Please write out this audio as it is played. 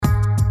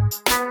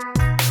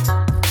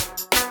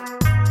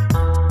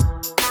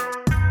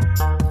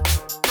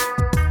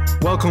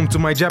Welcome to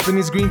my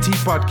Japanese Green Tea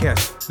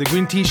podcast, the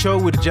Green Tea Show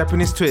with a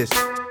Japanese twist.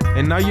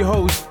 And now your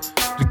host,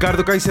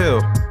 Ricardo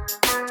Caicedo.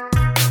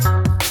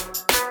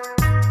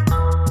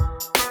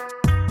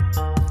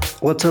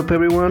 What's up,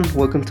 everyone?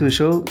 Welcome to the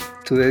show.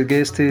 Today's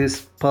guest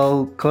is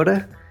Paul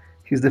Kora.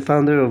 He's the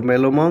founder of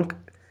Mellow Monk,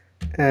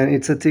 and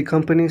it's a tea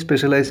company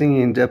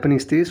specializing in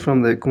Japanese teas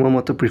from the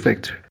Kumamoto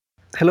Prefecture.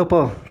 Hello,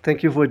 Paul.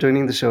 Thank you for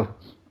joining the show.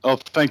 Oh,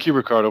 thank you,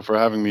 Ricardo, for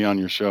having me on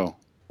your show.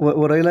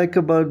 What I like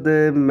about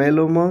the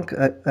Mellow Monk,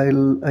 I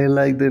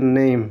like the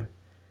name.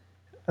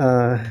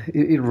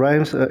 It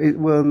rhymes.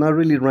 Well, not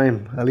really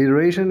rhyme.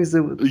 Alliteration is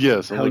the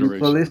how alliteration. You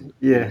call it?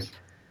 Yeah. Yes.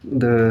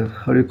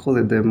 How do you call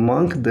it? The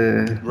monk,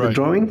 the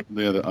drawing.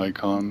 Yeah, the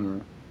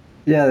icon.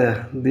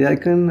 Yeah, the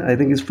icon. I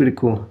think it's pretty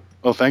cool.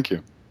 Oh, thank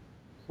you.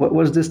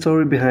 What's the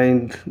story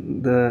behind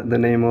the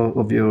name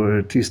of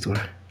your tea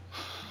store?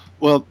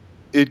 Well,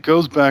 it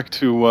goes back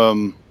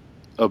to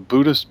a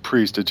Buddhist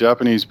priest, a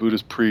Japanese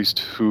Buddhist priest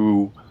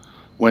who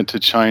went to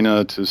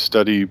China to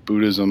study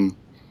Buddhism,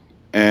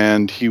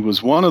 and he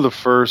was one of the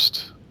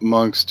first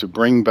monks to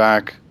bring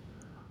back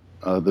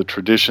the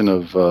tradition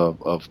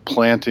of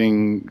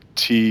planting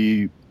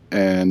tea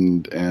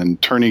and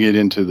turning it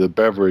into the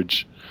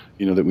beverage,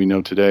 that we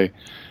know today.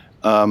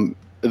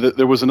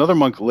 There was another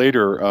monk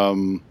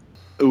later.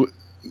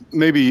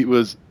 Maybe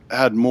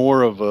had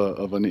more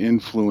of an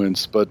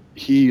influence, but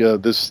he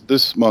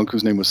this monk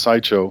whose name was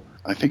Saicho,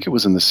 I think it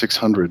was in the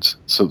 600s.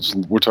 So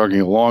we're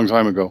talking a long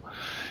time ago.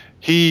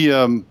 He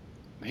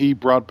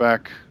brought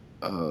back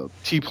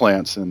tea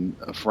plants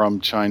from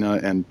China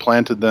and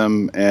planted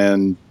them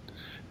and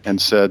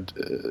said,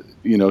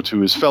 to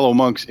his fellow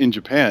monks in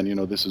Japan,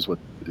 this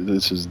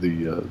is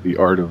the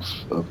art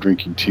of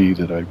drinking tea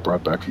that I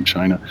brought back from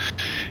China.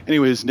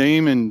 Anyway, his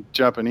name in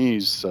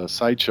Japanese,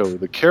 Saicho,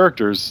 the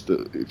characters,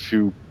 if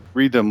you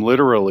read them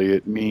literally,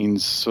 it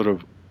means sort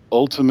of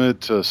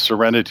ultimate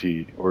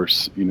serenity or,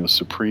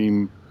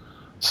 supreme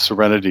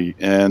serenity.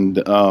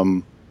 And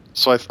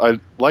so I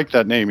like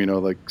that name,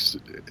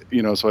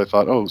 so I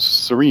thought,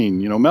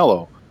 serene,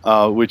 mellow,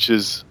 which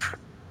is,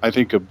 I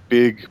think, a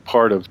big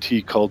part of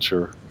tea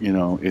culture.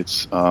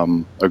 It's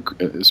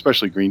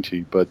especially green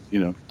tea, but,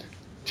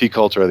 tea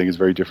culture, I think, is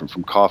very different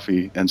from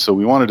coffee. And so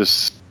we wanted to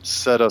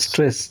set us...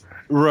 Stress.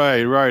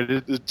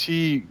 Right.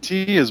 Tea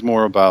is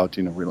more about,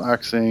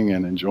 relaxing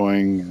and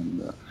enjoying,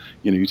 and,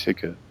 you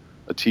take a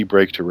tea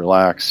break to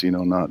relax,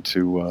 not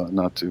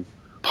to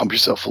pump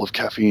yourself full of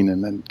caffeine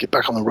and then get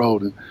back on the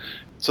road. And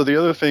so the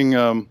other thing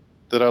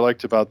that I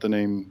liked about the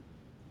name,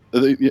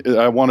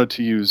 I wanted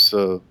to use,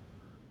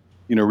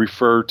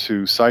 refer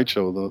to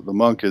Saicho, the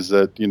monk, is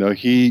that,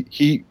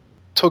 he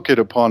took it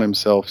upon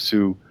himself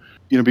to,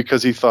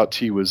 because he thought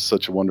tea was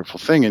such a wonderful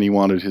thing, and he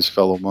wanted his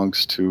fellow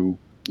monks to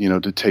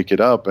take it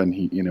up, and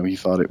he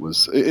thought it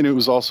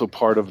was also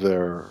part of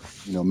their,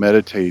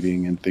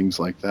 meditating and things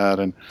like that.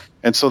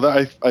 And so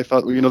that I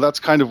thought,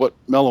 that's kind of what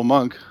Mellow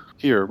Monk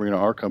here,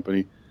 our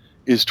company,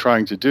 is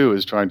trying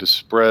to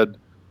spread,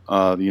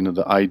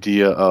 the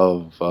idea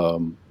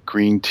of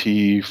green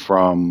tea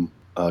from,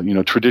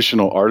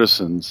 traditional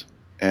artisans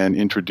and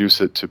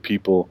introduce it to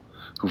people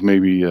who've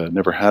maybe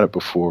never had it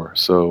before.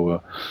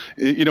 So,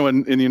 in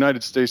the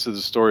United States, there's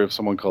a story of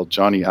someone called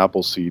Johnny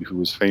Appleseed, who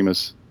was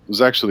famous.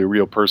 Was actually a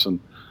real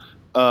person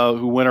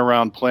who went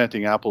around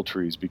planting apple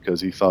trees because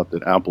he thought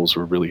that apples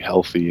were really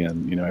healthy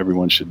and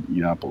everyone should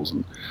eat apples,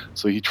 and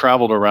so he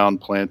traveled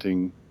around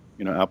planting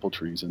apple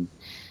trees,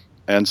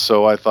 and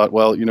so I thought,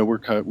 well,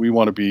 we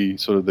want to be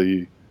sort of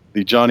the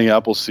Johnny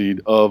Appleseed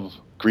of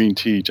green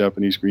tea,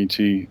 Japanese green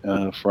tea,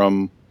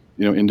 from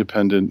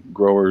independent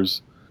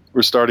growers.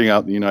 We're starting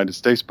out in the United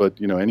States, but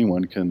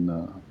anyone can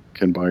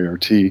buy our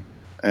tea,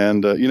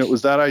 and it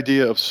was that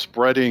idea of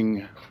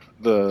spreading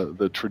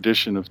the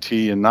tradition of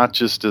tea, and not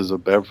just as a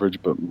beverage,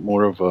 but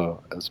more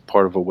as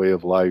part of a way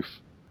of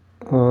life.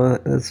 Oh,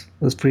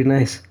 that's pretty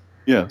nice.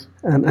 Yes.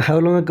 And how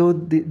long ago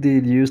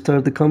did you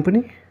start the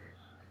company?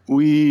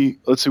 We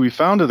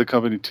founded the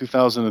company in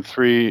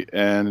 2003,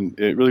 and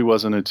it really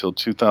wasn't until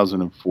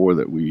 2004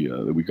 that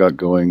we got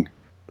going.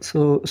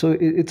 So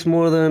it's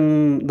more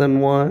than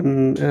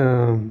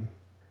one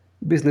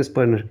business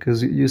partner,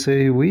 because you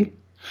say we.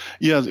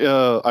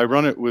 Yeah, I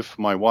run it with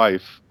my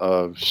wife.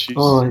 I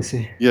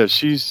see. Yeah,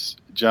 she's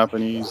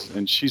Japanese,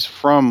 and she's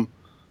from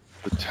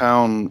the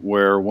town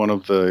where one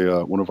of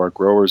our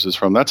growers is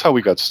from. That's how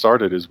we got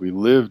started. Is we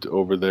lived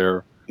over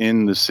there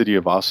in the city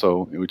of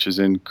Aso, which is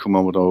in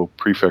Kumamoto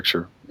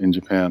Prefecture in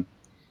Japan,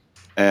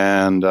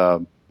 and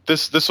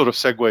this sort of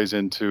segues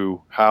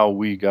into how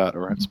we got,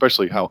 or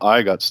especially how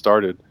I got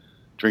started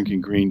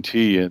drinking green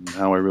tea, and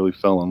how I really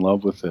fell in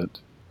love with it.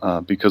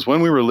 Because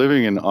when we were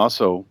living in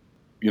Aso,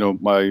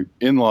 my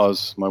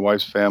in-laws, my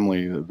wife's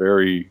family,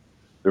 they're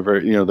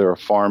a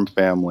farm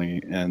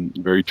family and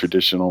very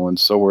traditional, and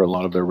so were a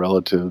lot of their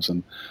relatives.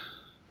 And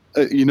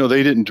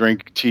they didn't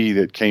drink tea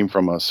that came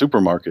from a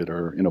supermarket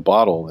or in a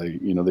bottle.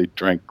 They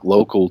drank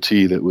local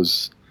tea that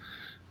was,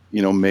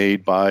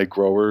 made by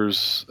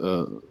growers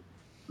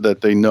that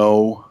they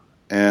know.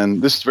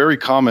 And this is very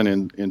common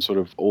in sort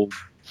of old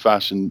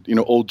old-fashioned,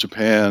 old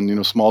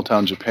Japan, small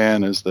town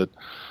Japan is that,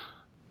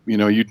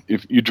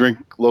 if you drink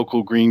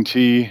local green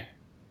tea,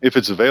 if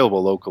it's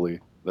available locally,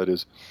 that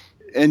is,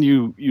 and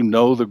you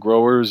know the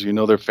growers,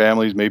 their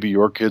families, maybe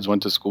your kids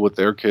went to school with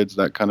their kids,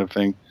 that kind of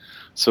thing.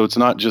 So it's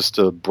not just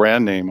a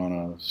brand name on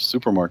a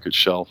supermarket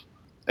shelf.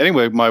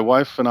 Anyway, my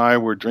wife and I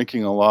were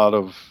drinking a lot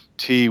of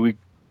tea. We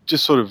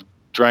just sort of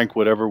drank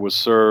whatever was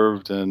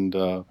served, and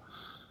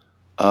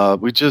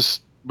we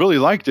just really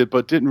liked it,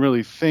 but didn't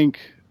really think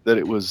that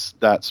it was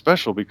that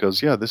special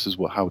because, this is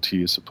how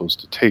tea is supposed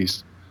to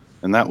taste.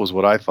 And that was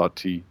what I thought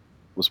tea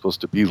was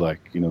supposed to be like,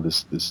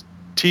 this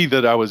tea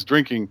that I was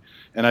drinking,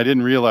 and I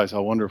didn't realize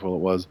how wonderful it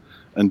was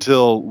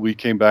until we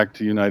came back to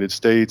the United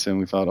States, and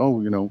we thought,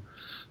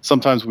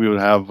 sometimes we would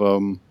have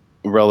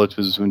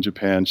relatives in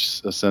Japan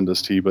send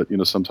us tea, but,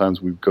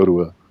 sometimes we'd go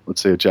to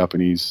let's say a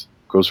Japanese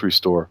grocery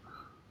store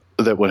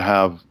that would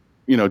have,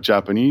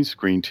 Japanese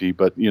green tea,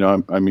 but,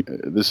 I mean,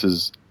 this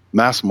is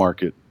mass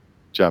market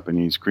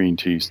Japanese green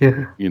teas,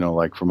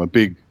 like from a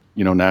big,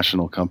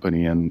 national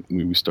company, and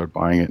we start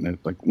buying it, and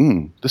it's like,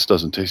 this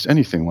doesn't taste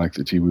anything like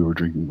the tea we were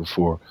drinking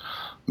before.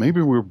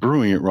 Maybe we're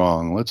brewing it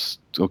wrong.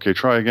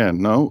 Try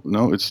again. No,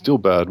 it's still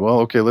bad. Well,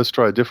 okay, let's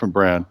try a different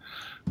brand.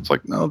 It's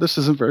like, no, this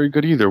isn't very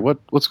good either.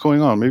 What's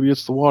going on? Maybe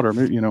it's the water,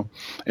 maybe,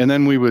 And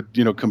then we would,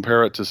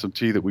 compare it to some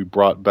tea that we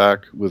brought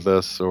back with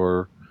us,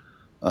 or,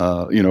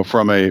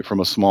 from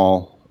a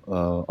small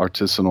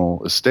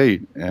artisanal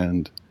estate,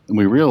 and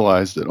we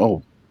realized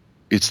that,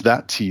 it's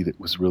that tea that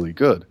was really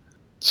good.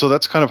 So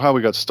that's kind of how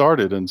we got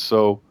started. And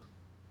so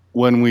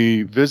when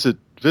we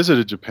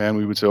visited Japan,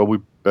 we would say, we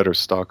better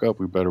stock up.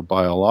 We better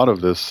buy a lot of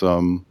this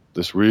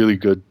this really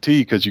good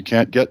tea, because you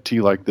can't get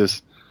tea like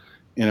this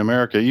in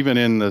America, even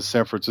in the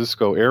San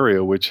Francisco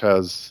area, which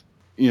has,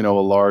 a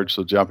large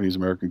Japanese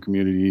American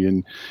community,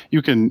 and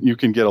you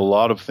can get a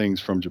lot of things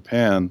from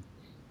Japan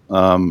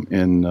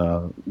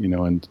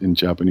in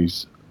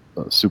Japanese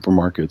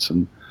supermarkets,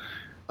 and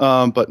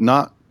but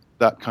not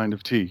that kind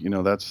of tea.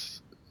 That's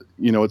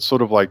it's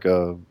sort of like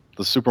the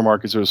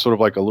supermarkets are sort of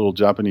like a little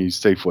Japanese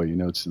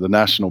Safeway. It's the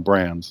national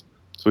brands.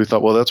 So we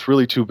thought, well, that's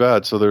really too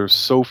bad. So there's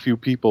so few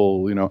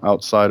people,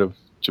 outside of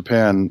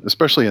Japan,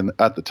 especially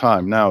at the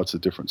time. Now it's a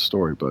different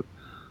story, but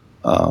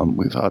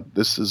we thought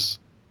this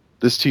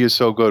tea is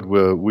so good.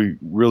 We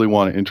really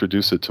want to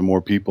introduce it to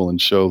more people and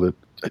show that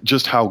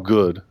just how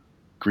good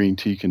green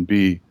tea can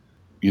be,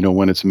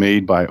 when it's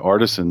made by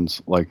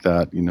artisans like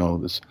that.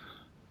 This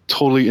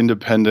totally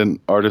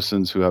independent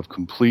artisans who have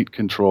complete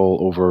control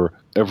over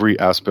every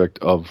aspect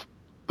of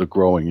the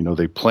growing.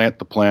 They plant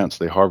the plants,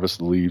 they harvest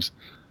the leaves,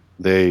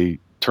 they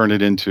turn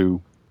it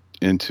into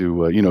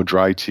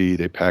dry tea,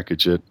 they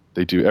package it,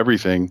 they do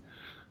everything.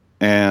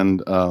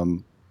 And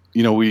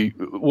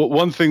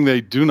one thing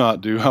they do not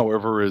do,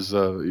 however, is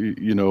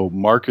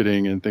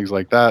marketing and things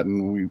like that.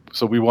 And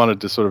we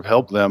wanted to sort of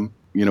help them,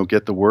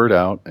 get the word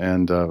out,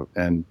 and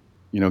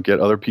get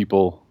other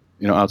people,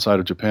 outside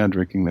of Japan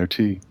drinking their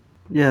tea.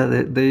 Yeah,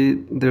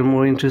 they're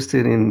more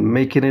interested in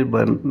making it,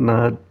 but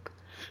not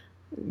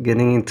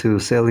getting into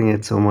selling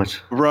it so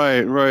much.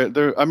 Right.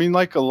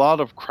 Like a lot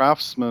of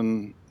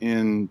craftsmen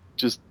in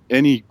just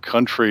any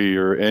country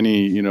or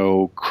any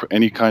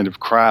kind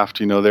of craft,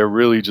 they're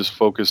really just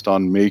focused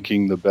on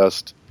making the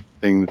best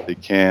thing that they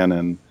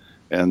can,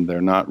 and they're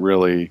not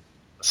really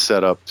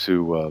set up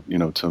to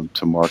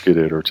to market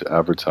it or to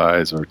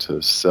advertise or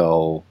to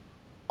sell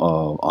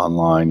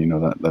online,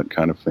 that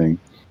kind of thing.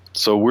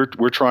 So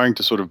we're trying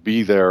to sort of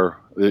be there,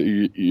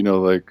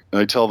 like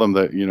I tell them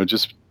that,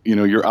 just,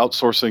 you're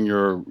outsourcing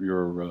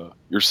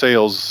your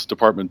sales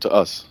department to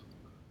us,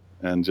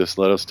 and just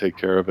let us take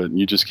care of it. And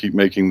you just keep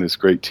making this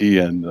great tea,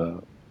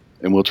 and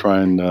we'll try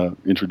and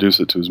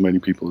introduce it to as many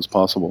people as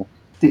possible.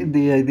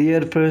 The idea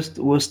at first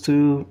was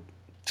to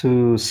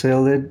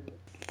sell it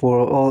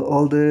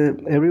for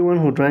everyone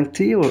who drank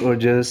tea, or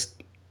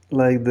just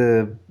like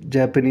the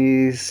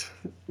Japanese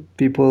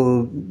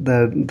people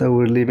that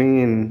were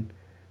living in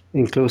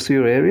close to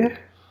your area?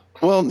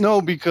 Well, no,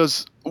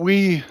 because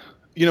we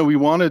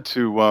wanted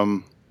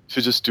to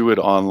just do it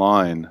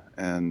online,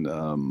 and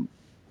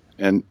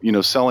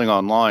selling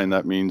online,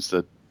 that means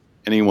that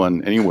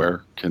anyone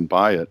anywhere can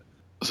buy it.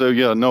 So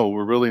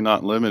we're really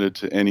not limited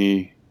to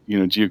any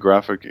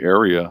geographic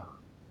area.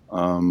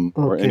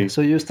 Or any.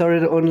 So you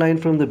started online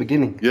from the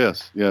beginning?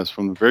 Yes,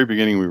 from the very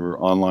beginning we were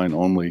online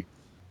only.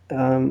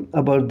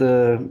 About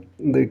the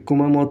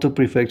Kumamoto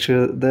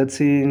Prefecture,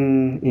 that's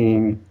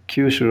in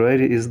Kyushu,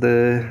 right? Is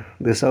the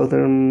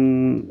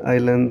southern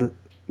island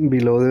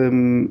below the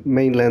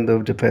mainland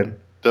of Japan?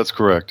 That's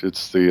correct.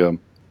 It's the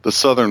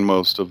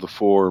southernmost of the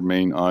 4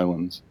 main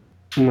islands.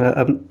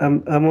 I'm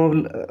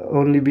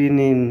only been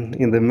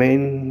in the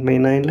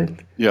main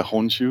island. Yeah,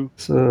 Honshu.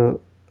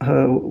 So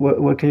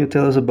what can you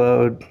tell us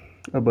about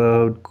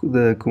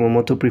the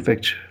Kumamoto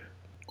Prefecture?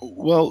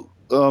 Well,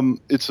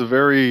 it's a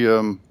very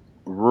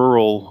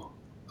rural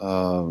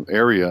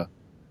area,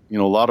 a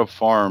lot of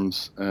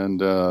farms,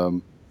 and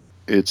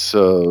it's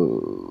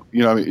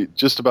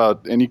just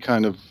about any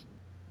kind of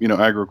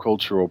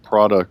agricultural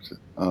product,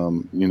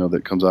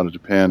 that comes out of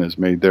Japan is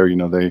made there.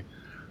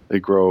 They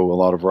grow a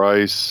lot of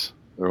rice.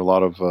 There are a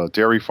lot of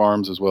dairy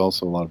farms as well,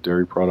 so a lot of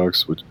dairy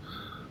products, which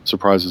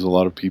surprises a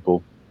lot of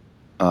people.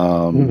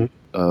 Wheat,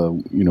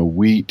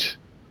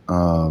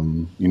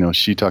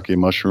 shiitake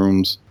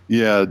mushrooms.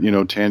 Yeah,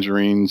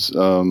 tangerines.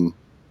 So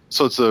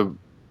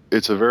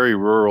it's a very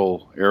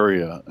rural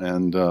area,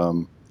 and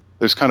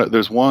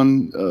there's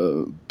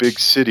one big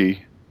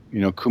city,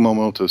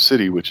 Kumamoto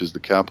City, which is the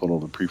capital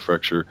of the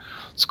prefecture.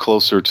 It's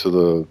closer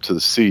to the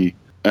sea,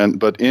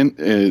 but in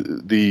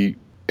the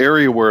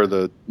area where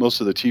most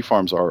of the tea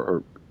farms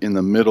are in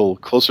the middle,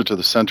 closer to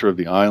the center of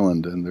the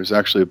island, and there's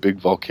actually a big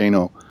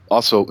volcano.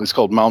 Also, it's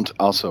called Mount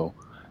Aso,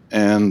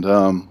 and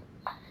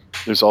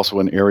there's also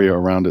an area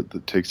around it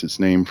that takes its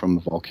name from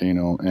the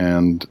volcano,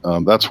 and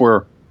that's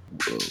where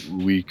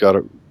we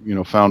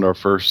found our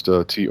first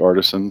tea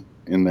artisan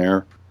in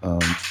there.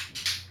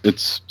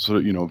 It's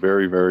sort of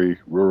very, very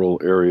rural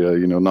area.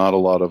 Not a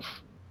lot of,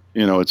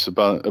 it's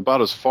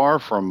about as far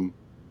from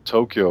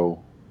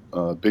Tokyo,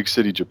 big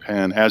city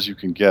Japan, as you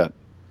can get.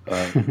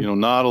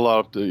 Not a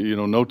lot of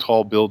no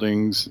tall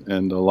buildings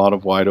and a lot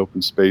of wide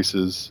open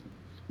spaces.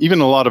 Even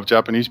a lot of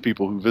Japanese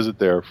people who visit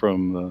there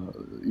from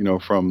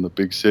the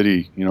big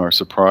city, are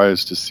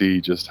surprised to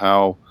see just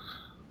how,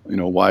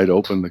 wide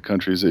open the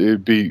country is.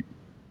 It'd be,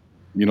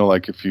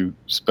 like if you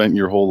spent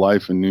your whole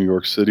life in New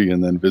York City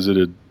and then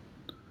visited,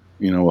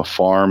 a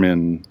farm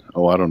in,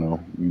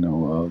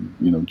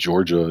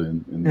 Georgia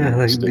in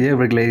like the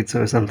Everglades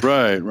or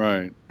something.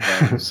 Right.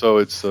 So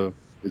it's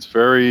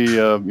very,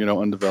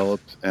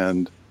 undeveloped,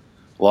 and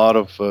a lot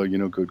of,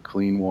 good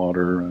clean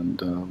water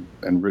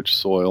and rich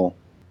soil.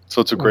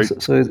 So it's a great.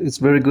 So it's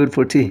very good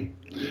for tea.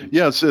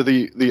 Yeah, so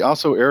the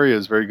Aso area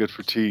is very good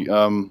for tea.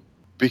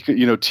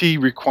 Because tea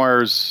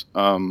requires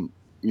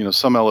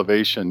some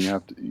elevation. You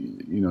have to,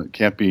 it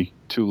can't be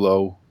too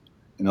low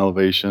in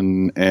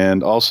elevation,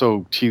 and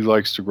also tea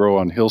likes to grow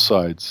on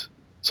hillsides,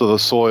 so the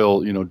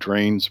soil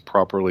drains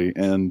properly,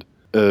 and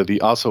the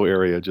Aso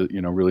area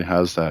really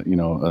has that.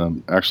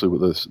 Actually,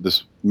 with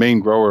this main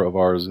grower of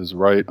ours is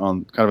right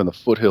on kind of in the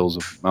foothills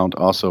of Mount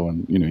Aso,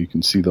 and you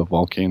can see the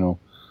volcano.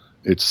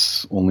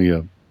 It's only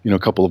a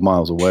couple of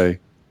miles away.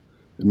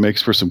 It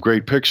makes for some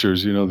great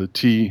pictures. The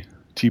tea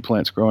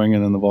plants growing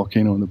and then the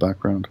volcano in the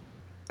background.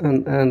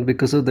 And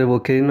because of the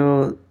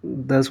volcano,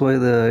 that's why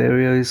the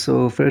area is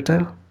so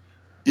fertile?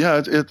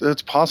 Yeah,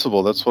 it's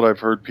possible. That's what I've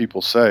heard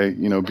people say,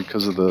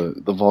 because of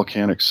the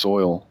volcanic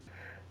soil.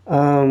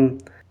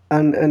 And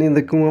in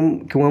the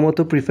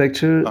Kumamoto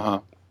prefecture,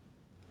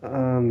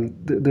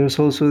 there's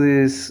also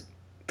this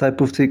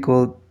type of tea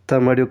called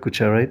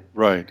Tamaryokucha, right?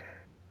 Right.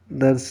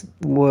 That's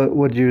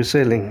what you're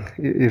selling,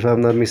 if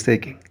I'm not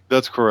mistaken.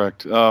 That's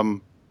correct.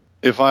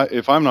 If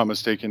I'm not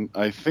mistaken,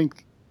 I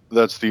think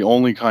that's the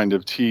only kind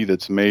of tea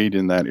that's made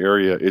in that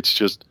area. It's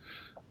just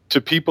to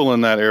people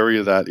in that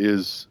area that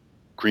is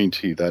green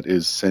tea. That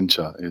is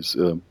sencha.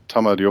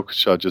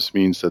 Tamaryokucha just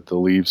means that the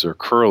leaves are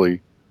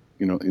curly,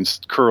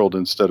 curled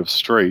instead of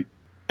straight,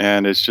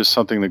 and it's just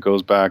something that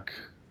goes back,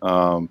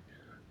 the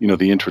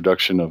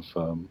introduction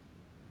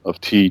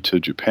of tea to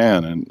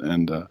Japan,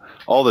 and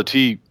all the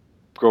tea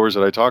growers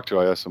that I talked to,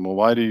 I asked them, well,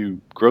 why do you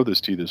grow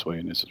this tea this way?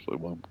 And they said,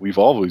 well, we've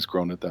always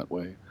grown it that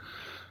way.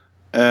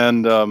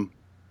 And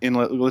in,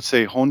 let's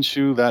say,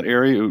 Honshu, that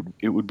area,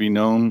 it would be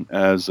known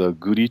as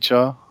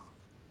guricha.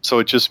 So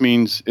it just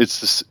means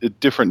it's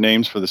different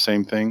names for the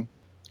same thing.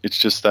 It's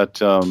just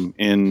that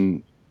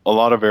in a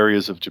lot of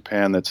areas of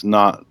Japan, that's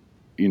not,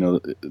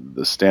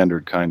 the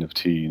standard kind of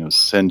tea.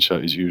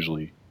 Sencha is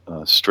usually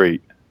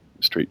straight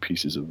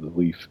pieces of the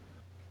leaf.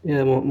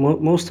 Yeah,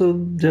 most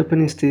of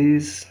Japanese tea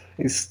is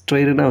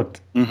straightened out.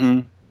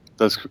 Mm-hmm.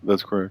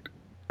 That's correct.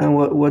 And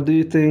what do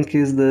you think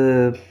is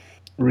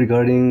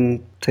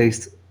regarding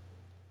taste?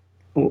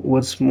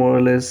 What's more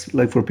or less,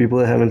 like for people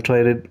that haven't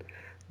tried it,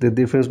 the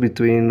difference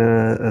between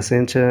a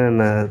sencha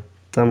and a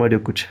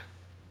tamaryokucha?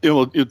 Yeah,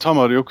 well,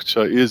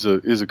 tamaryokucha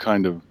is a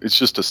kind of, it's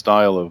just a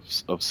style of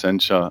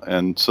sencha,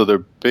 and so they're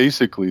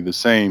basically the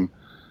same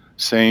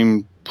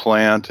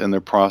plant, and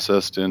they're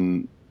processed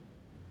in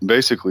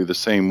basically the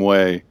same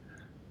way,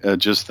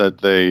 just that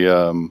they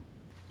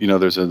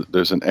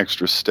there's an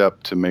extra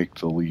step to make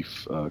the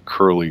leaf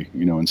curly,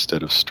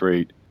 instead of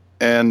straight.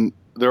 And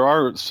there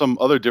are some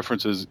other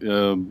differences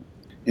in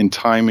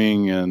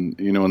timing, and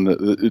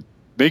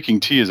making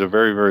tea is a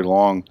very, very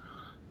long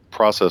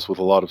process with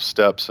a lot of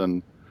steps,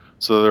 and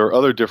so there are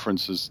other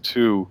differences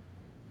too.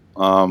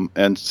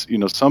 And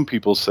some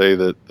people say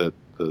that the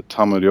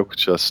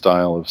tamaryokucha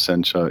style of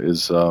sencha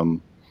is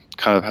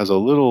kind of has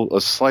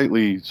a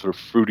slightly sort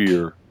of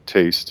fruitier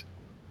taste.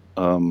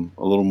 A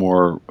little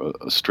more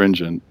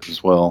astringent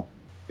as well.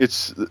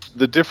 It's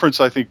the difference,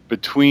 I think,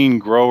 between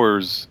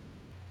growers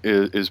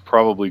is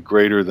probably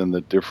greater than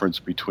the difference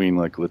between,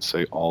 like, let's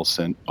say, all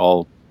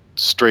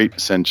straight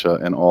sencha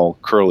and all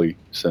curly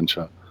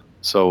sencha.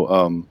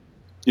 So,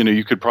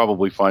 you could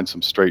probably find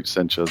some straight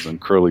senchas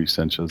and curly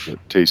senchas that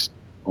taste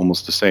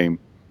almost the same.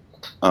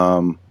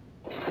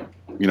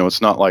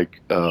 it's not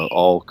like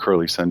all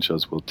curly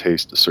senchas will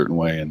taste a certain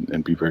way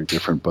and be very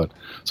different, but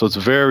so it's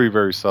very,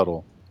 very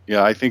subtle.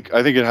 Yeah, I think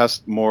it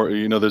has more.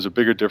 There's a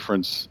bigger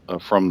difference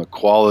from the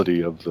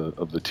quality of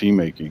the tea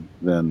making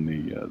than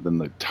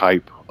the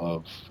type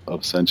of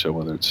sencha,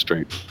 whether it's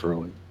straight or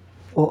curly.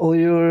 All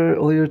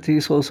your tea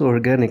is also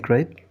organic,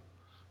 right?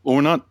 Well,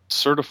 we're not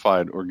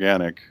certified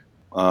organic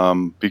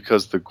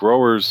because the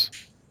growers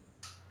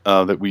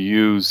that we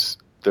use,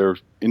 they're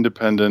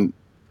independent,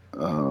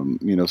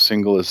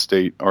 single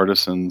estate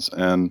artisans,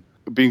 and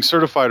being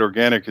certified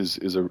organic is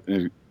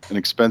an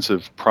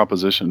expensive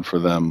proposition for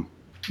them.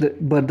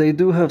 But they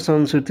do have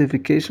some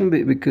certification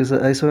because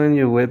I saw on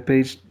your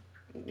website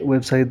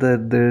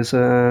that there's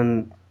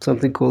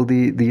something called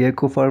the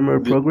Eco Farmer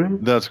program.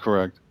 That's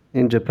correct.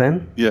 In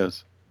Japan?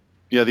 Yes.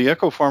 Yeah, the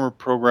Eco Farmer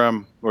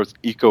program, or it's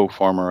Eco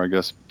Farmer, I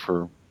guess,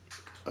 for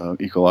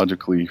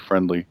ecologically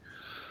friendly.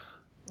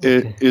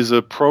 Okay. It is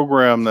a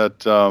program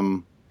that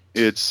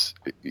it's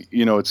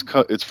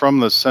from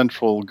the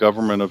central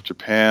government of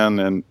Japan,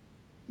 and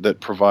that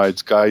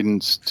provides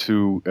guidance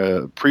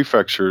to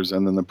prefectures,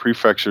 and then the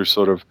prefectures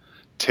sort of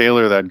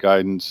tailor that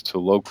guidance to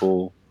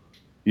local,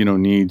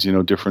 needs,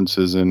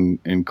 differences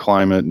in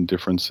climate and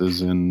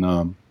differences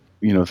in,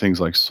 things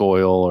like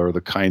soil or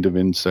the kind of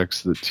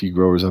insects that tea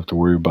growers have to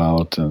worry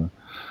about.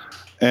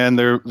 And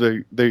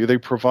they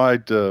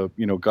provide,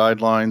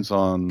 guidelines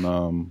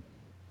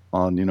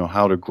on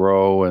how to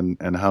grow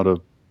and how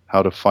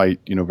to fight,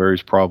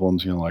 various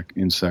problems, like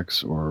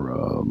insects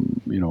or,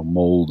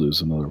 mold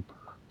is another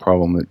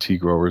problem that tea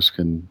growers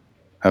can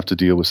have to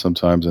deal with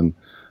sometimes, and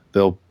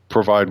they'll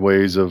provide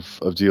ways of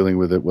dealing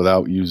with it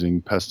without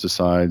using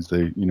pesticides.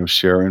 They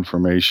share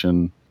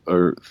information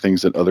or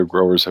things that other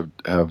growers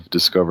have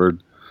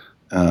discovered.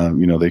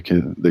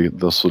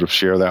 They'll sort of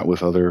share that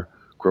with other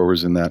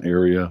growers in that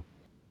area,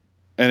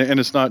 and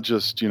it's not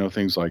just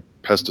things like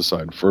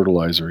pesticide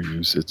fertilizer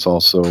use. It's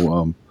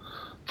also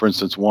for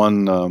instance,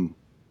 one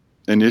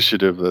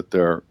initiative that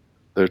they're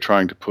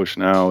trying to push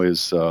now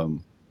is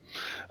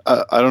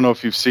I don't know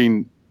if you've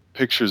seen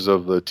pictures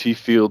of the tea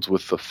fields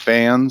with the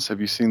fans. Have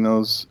you seen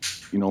those?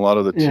 A lot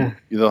of the tea,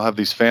 they'll have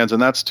these fans,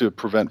 and that's to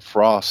prevent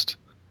frost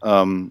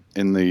in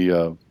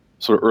the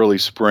sort of early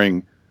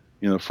spring.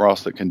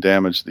 Frost that can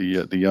damage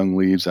the young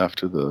leaves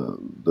after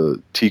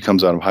the tea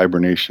comes out of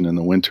hibernation in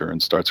the winter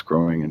and starts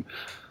growing.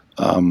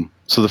 And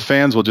so the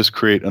fans will just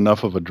create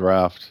enough of a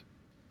draft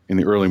in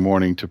the early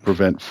morning to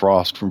prevent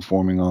frost from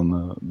forming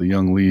on the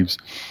young leaves.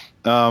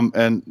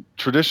 And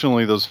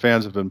traditionally, those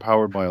fans have been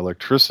powered by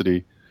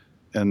electricity,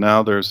 and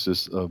now there's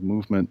this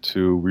movement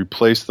to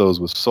replace those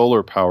with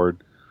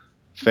solar-powered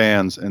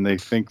fans. And they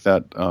think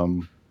that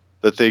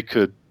that they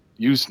could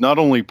use not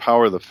only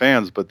power the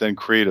fans, but then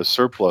create a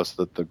surplus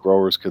that the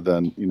growers could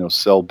then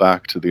sell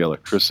back to the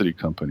electricity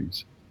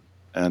companies.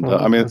 And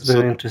that's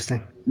very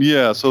interesting.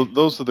 Yeah, so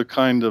those are the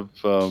kind of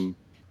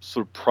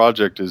sort of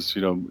project is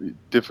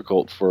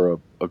difficult for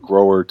a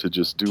grower to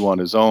just do on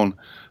his own,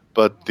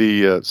 but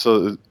the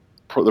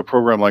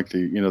program like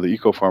the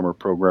Eco Farmer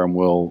program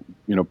will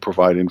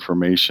provide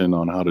information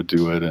on how to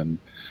do it, and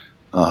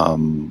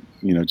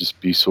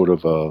just be sort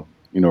of a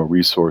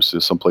resource,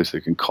 someplace they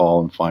can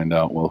call and find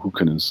out, well, who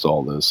can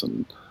install this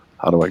and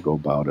how do I go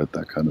about it,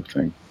 that kind of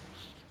thing.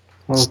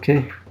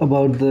 Okay,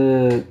 about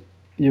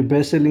your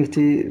best-selling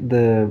tea,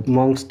 the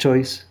Monk's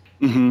Choice.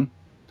 Mm-hmm.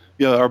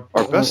 Yeah,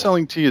 our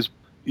best-selling tea is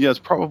it's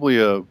probably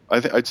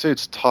I'd say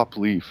it's Top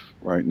Leaf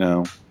right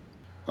now,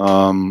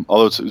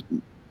 although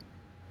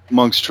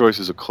Monk's Choice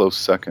is a close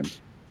second.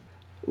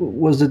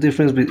 What's the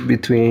difference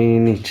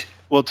between each?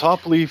 Well,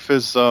 Top Leaf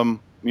is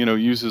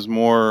uses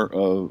more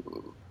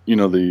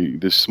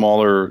the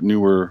smaller,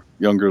 newer,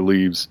 younger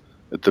leaves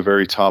at the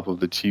very top of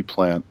the tea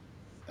plant,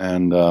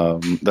 and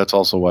that's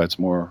also why it's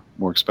more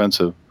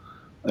expensive.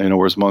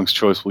 Whereas Monk's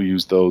Choice will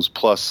use those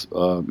plus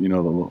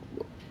the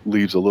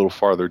leaves a little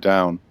farther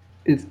down.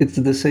 It's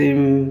the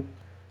same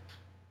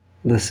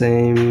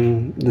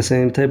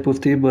type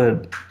of tea,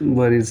 but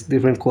it's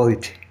different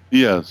quality.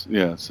 Yes,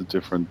 it's a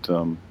different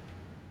the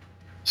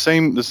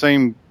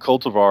same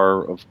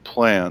cultivar of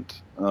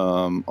plant,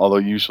 although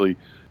usually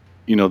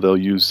they'll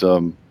use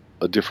a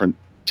different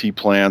tea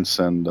plants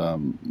and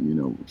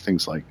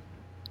things like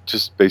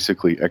just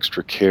basically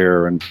extra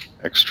care and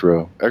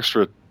extra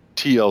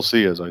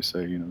TLC, as I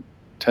say,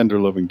 tender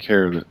loving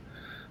care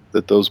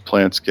that those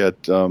plants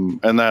get,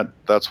 and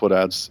that's what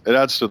adds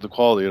to the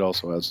quality. It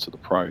also adds to the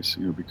price,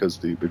 because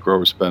the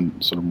growers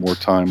spend sort of more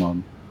time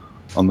on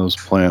those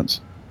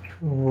plants.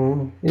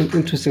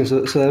 Interesting.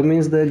 So that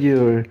means that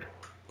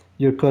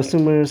your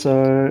customers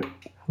are,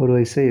 how do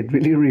I say it,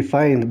 really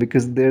refined,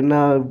 because they're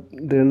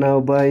now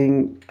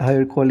buying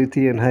higher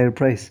quality and higher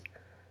price.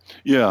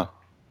 Yeah.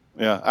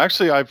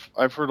 Actually,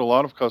 I've heard a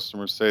lot of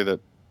customers say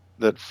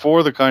that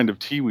for the kind of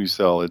tea we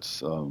sell,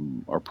 it's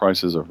our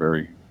prices are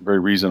very, very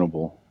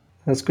reasonable.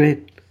 That's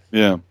great.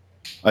 Yeah,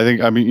 I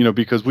think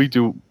because we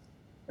do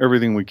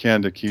everything we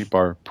can to keep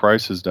our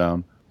prices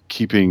down.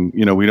 Keeping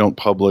we don't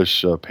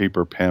publish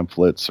paper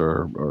pamphlets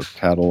or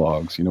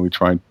catalogs. We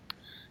try and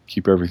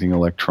keep everything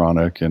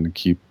electronic and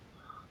keep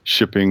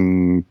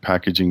shipping,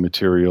 packaging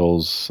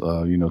materials,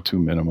 to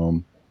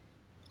minimum,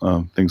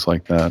 things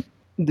like that.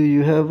 Do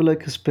you have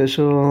like a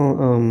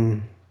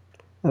special,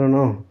 I don't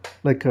know,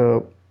 like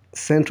a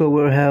central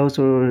warehouse,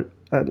 or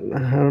I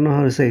don't know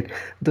how to say it.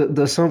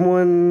 Does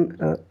someone,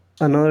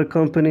 another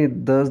company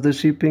does the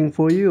shipping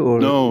for you, or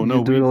No,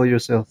 you do it all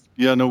yourself?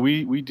 Yeah, no,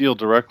 we deal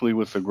directly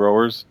with the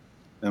growers,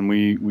 and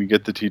we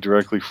get the tea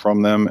directly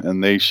from them,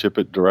 and they ship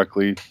it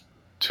directly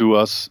to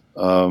us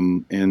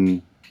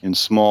in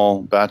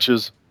small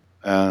batches.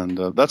 And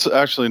that's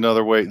actually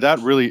another way that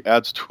really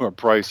adds to our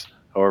price,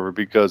 however,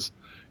 because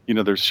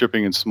they're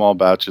shipping in small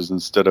batches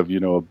instead of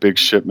a big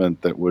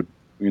shipment that would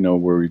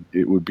where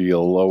it would be a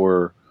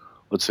lower,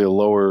 let's say, a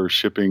lower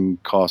shipping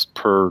cost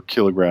per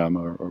kilogram,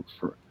 or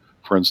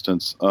for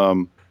instance.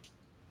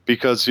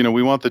 Because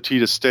we want the tea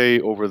to stay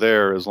over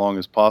there as long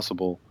as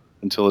possible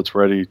until it's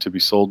ready to be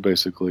sold,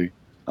 basically.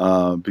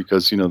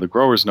 Because the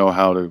growers know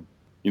how to,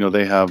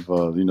 they have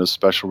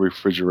special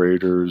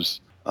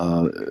refrigerators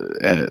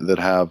that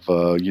have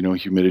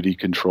humidity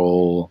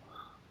control,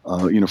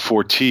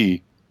 for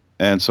tea,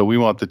 and so we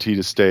want the tea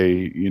to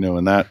stay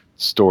in that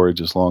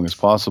storage as long as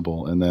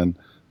possible, and then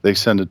they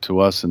send it to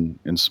us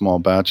in small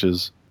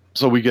batches,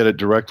 so we get it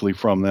directly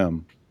from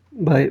them.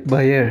 By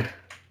air.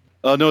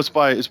 No, it's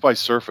by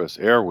surface.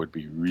 Air would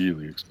be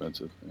really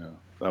expensive. Yeah,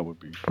 that would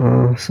be.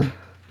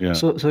 Yeah.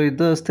 So it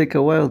does take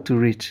a while to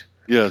reach.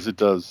 Yes, it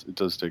does. It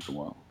does take a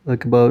while.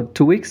 Like about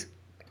 2 weeks.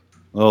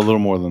 Oh, a little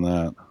more than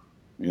that.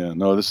 Yeah.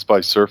 No, this is by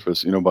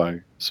surface.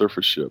 By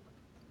surface ship.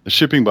 The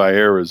shipping by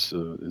air is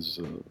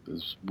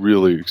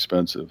really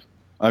expensive.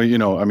 I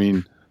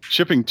mean,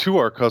 shipping to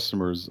our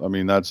customers. I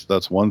mean,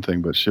 that's one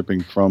thing, but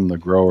shipping from the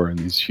grower in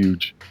these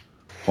huge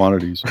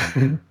quantities.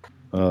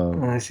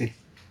 I see.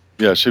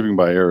 Yeah, shipping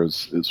by air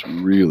is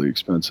really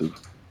expensive.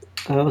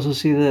 I also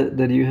see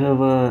that you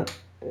have a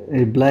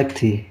black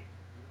tea.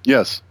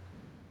 Yes.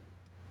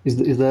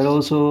 Is that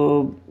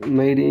also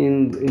made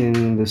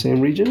in the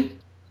same region?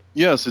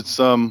 Yes, it's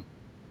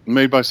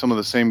made by some of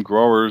the same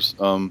growers.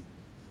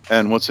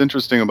 And what's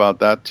interesting about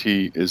that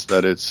tea is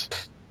that it's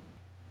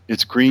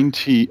green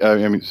tea.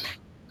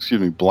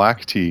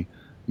 Black tea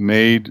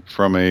made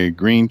from a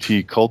green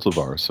tea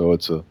cultivar. So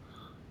it's a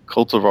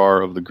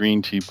cultivar of the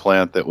green tea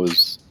plant that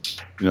was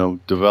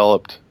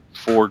developed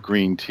for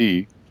green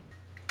tea,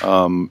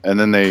 and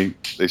then they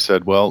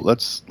said, well,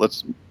 let's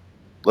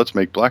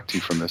make black tea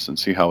from this and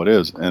see how it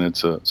is. And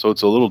it's a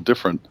little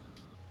different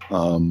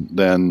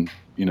than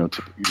your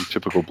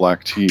typical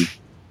black tea.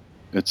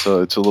 It's a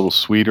little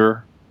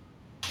sweeter,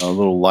 a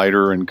little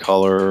lighter in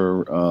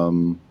color,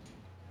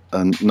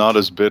 and not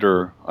as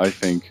bitter, I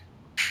think.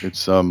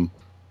 It's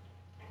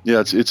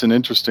it's an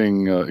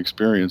interesting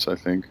experience, I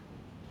think.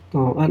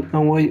 Oh,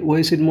 and why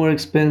is it more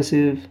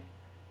expensive?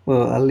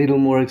 Well, a little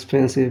more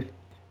expensive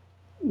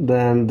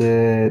than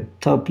the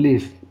top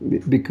leaf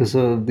because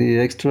of the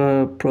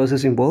extra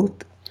process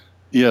involved?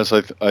 Yes,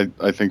 I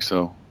think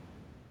so.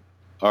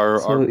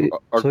 So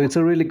it's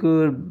a really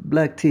good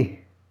black tea.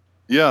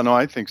 Yeah, no,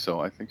 I think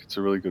so. I think it's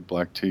a really good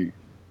black tea.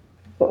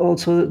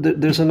 Also,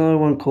 there's another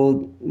one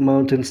called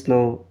Mountain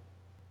Snow.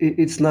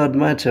 It's not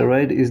matcha,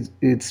 right?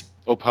 It's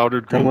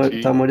powdered green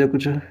tea.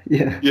 Tamariakucha?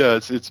 Yeah. Yeah,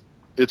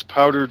 it's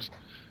powdered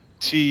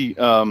tea. We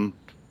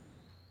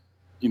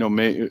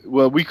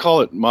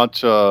call it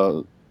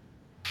matcha.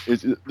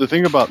 The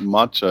thing about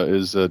matcha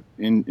is that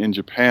in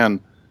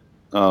Japan,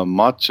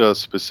 matcha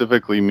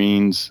specifically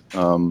means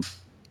a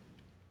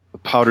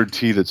powdered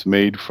tea that's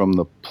made from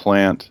the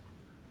plant,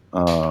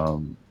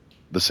 the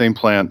same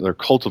plant, or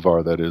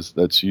cultivar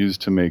that's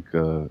used to make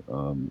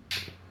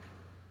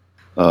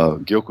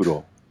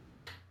gyokuro,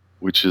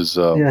 which is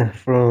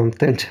from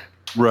tencha.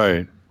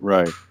 Right.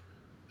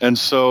 And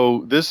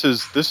so this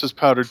is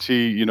powdered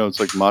tea. It's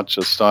like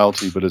matcha style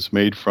tea, but it's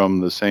made from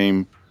the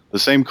same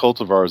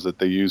cultivars that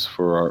they use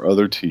for our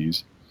other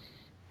teas.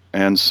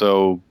 And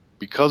so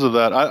because of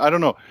that, I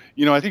don't know.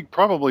 I think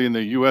probably in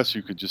the U.S.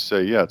 you could just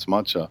say, yeah, it's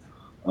matcha,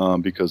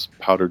 because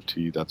powdered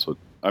tea. That's what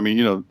I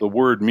mean. The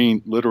word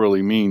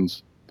literally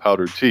means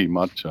powdered tea,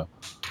 matcha.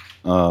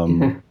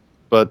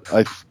 But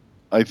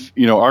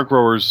our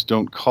growers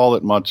don't call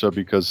it matcha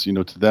because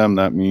to them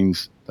that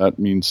means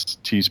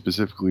tea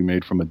specifically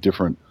made from a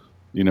different,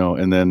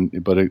 and then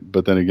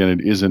but then again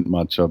it isn't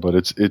matcha, but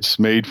it's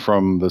made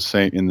from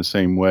in the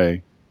same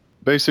way.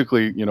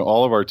 Basically,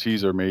 all of our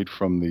teas are made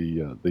from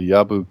the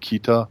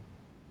Yabukita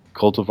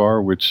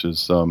cultivar, which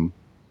is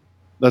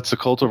that's a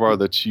cultivar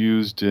that's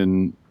used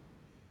in,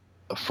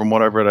 from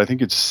what I've read, I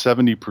think it's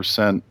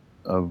 70%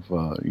 of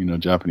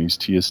Japanese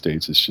tea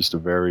estates. It's just a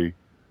very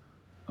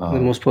the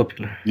most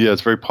popular. Yeah,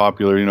 it's very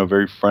popular.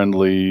 Very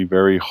friendly,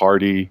 very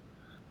hearty,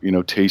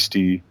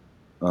 tasty,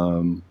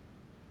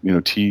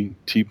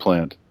 tea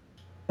plant.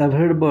 I've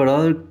heard about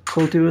other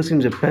cultivars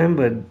in Japan,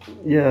 but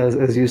yeah,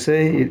 as you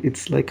say,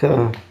 it's like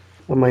a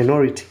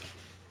minority.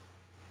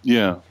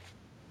 Yeah.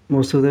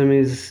 Most of them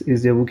is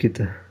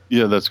Yabukita.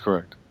 Yeah, that's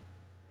correct.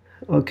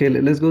 Okay,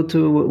 let's go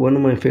to one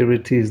of my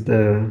favorite teas,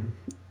 the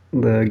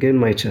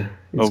Genmaicha.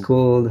 It's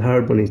called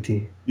Harmony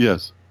tea.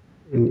 Yes.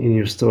 In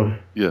your store.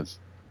 Yes.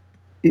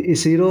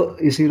 Is it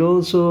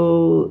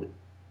also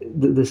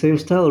the same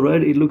style,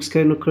 right? It looks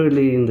kind of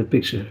curly in the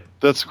picture.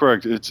 That's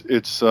correct. It's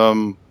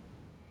the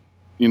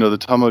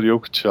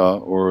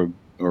tamaryokucha or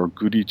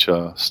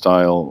guricha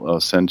style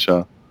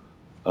sencha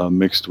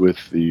mixed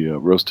with the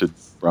roasted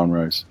brown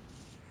rice.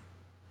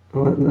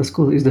 Oh, that's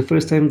cool. It's the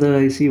first time that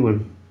I see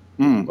one.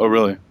 Oh,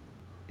 really?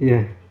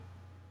 Yeah,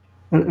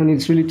 and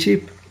it's really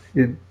cheap.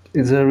 It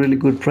it's a really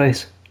good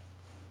price.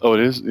 Oh, it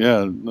is.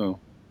 Yeah. No.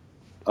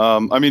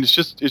 I mean, it's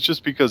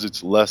just because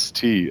it's less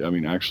tea. I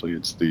mean, actually,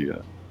 it's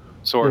the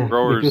so our Yeah, because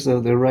growers.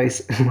 of the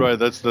rice. Right.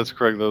 That's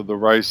correct. The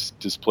rice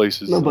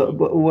displaces. No,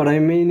 but what I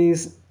mean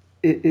is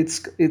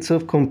it's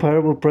of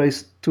comparable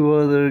price to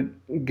other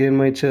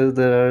genmaichas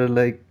that are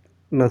like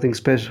nothing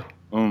special.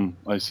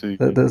 I see.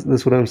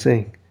 That's what I'm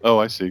saying. Oh,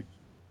 I see.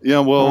 Yeah.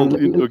 Well,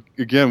 Um,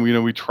 again,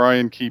 we try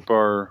and keep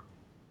our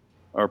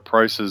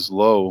prices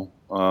low.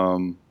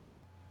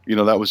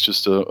 That was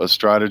just a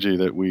strategy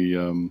that we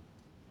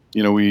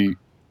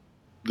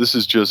this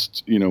is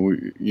just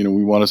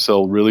we want to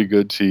sell really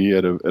good tea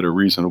at a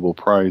reasonable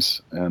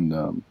price, and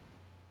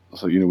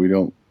so we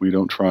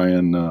don't try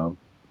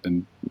and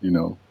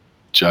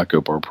jack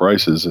up our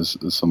prices as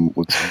some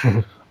would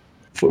say.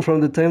 from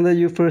the time that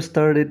you first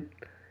started,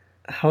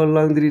 how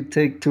long did it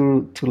take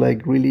to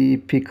like really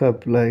pick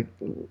up? Like,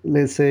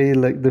 let's say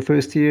like the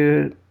first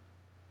year,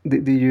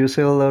 did you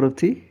sell a lot of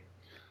tea?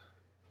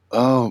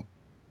 Oh,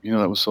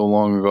 that was so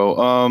long ago.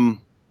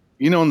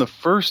 In the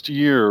first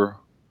year,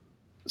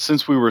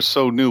 since we were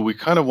so new, we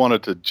kind of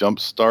wanted to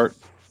jumpstart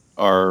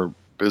our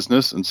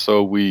business, and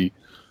so we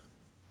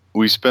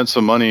spent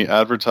some money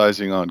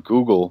advertising on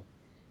Google.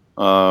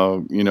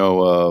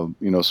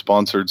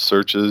 Sponsored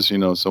searches.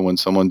 So when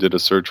someone did a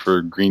search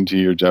for green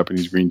tea or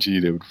Japanese green tea,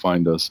 they would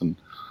find us, and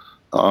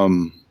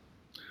um,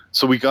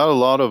 so we got a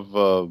lot of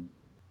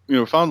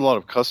found a lot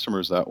of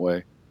customers that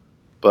way.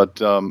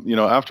 But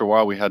after a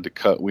while, we had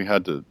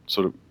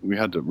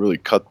to really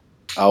cut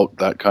out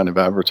that kind of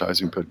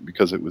advertising, but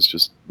because it was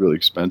just really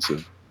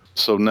expensive.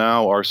 So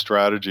now our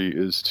strategy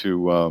is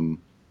to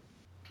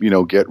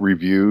get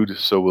reviewed.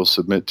 So we'll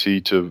submit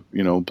tea to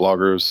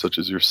bloggers such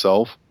as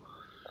yourself,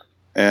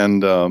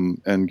 and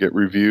get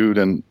reviewed,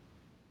 and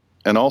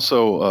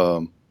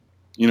also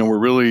we're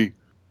really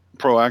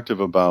proactive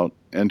about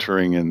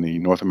entering in the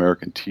North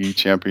American Tea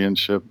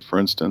Championship. For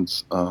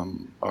instance,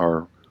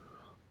 our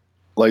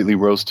lightly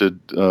roasted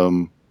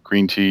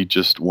green tea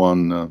just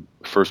won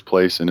first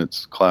place in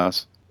its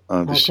class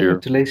Oh, this year.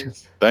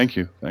 congratulations! Thank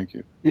you.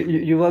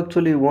 You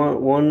actually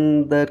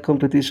won that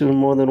competition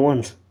more than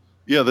once.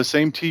 Yeah, the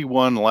same tea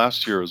won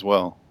last year as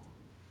well.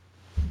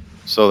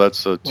 So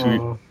that's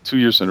Oh. 2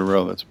 years in a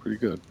row. That's pretty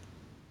good.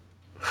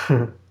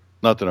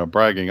 Not that I'm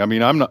bragging. I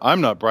mean,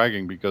 I'm not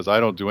bragging because I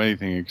don't do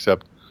anything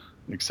except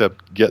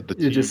get the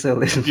tea. You just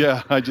sell it.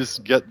 Yeah, I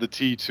just get the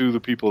tea to the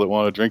people that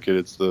want to drink it.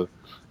 It's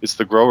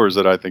the growers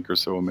that I think are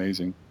so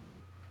amazing.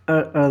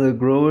 Are the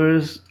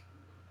growers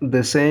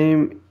the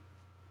same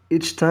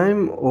each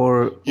time,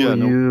 or Yeah,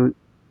 no, you?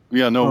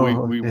 yeah, no.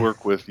 We Okay.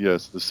 work with,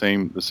 yes, the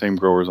same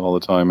growers all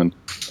the time, and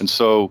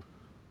so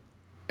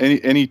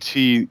any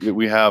tea that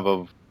we have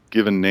of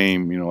given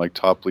name, like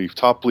Top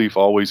Leaf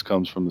always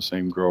comes from the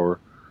same grower.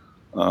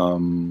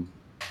 Um,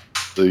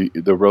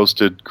 the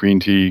roasted green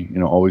tea,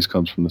 always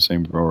comes from the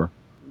same grower.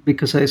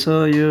 Because I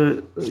saw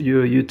your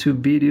YouTube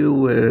video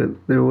where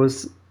there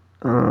was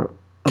uh,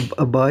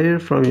 a buyer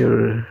from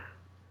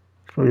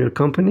your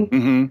company.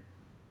 Hmm.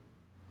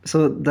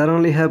 So that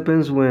only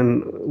happens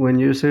when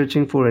you're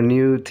searching for a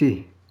new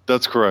tea.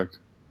 That's correct.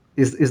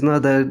 It's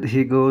not that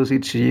he goes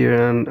each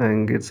year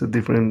and gets a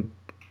different.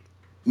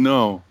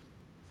 No,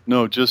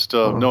 no, just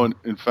no. Oh,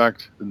 In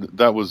fact,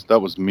 that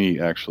was me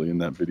actually in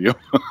that video.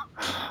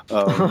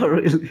 oh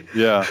really?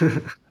 Yeah,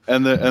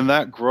 and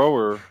that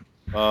grower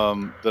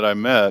that I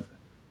met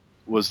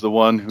was the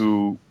one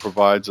who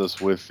provides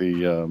us with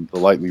the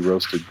lightly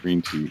roasted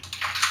green tea.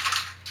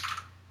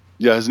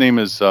 Yeah, his name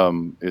is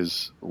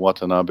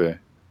Watanabe,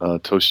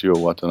 Toshio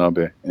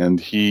Watanabe, and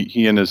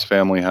he and his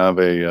family have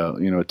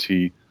a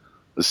tea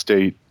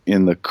estate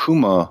in the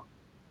Kuma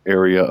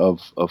area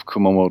of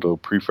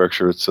Kumamoto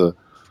Prefecture. It's a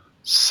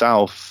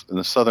south in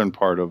the southern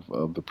part of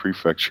the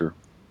prefecture,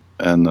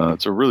 and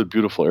it's a really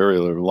beautiful area.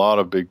 There are a lot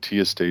of big tea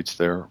estates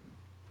there.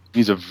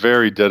 He's a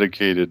very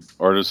dedicated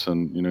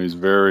artisan. He's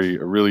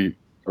a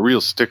real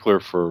stickler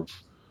for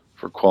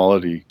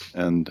quality,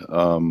 and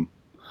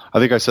I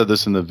think I said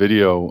this in the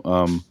video.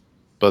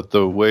 But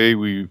the way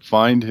we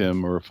find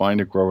him or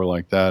find a grower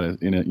like that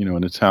in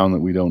a town that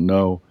we don't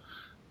know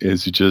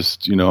is you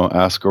just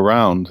ask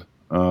around.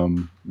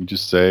 You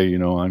just say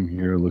I'm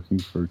here looking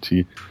for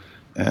tea,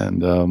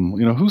 and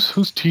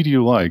whose tea do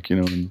you like?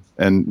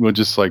 And we'll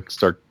just like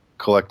start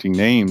collecting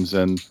names,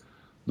 and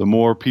the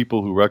more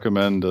people who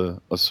recommend a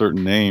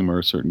certain name or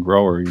a certain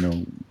grower,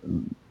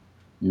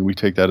 we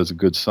take that as a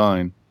good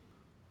sign.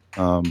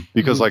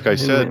 Because, like I It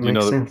said,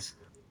 makes sense.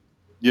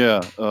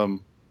 yeah,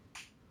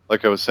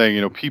 like I was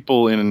saying,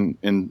 people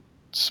in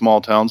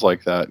small towns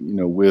like that,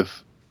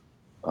 with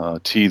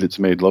tea that's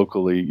made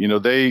locally,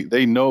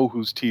 they know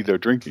whose tea they're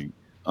drinking.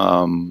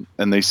 and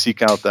they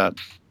seek out that,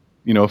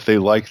 if they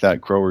like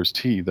that grower's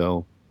tea,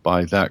 they'll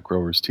buy that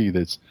grower's tea.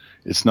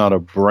 It's not a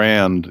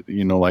brand,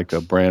 like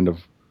a brand of,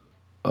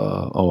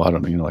 I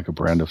don't know, like a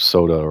brand of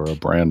soda or a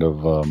brand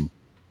of,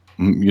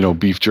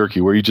 beef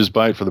jerky, where you just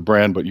buy it for the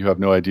brand, but you have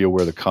no idea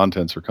where the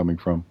contents are coming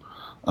from.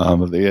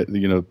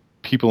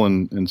 People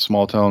in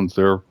small towns,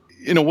 they're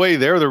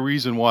the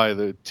reason why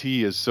the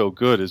tea is so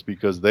good, is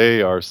because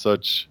they are so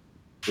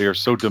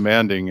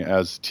demanding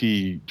as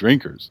tea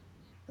drinkers,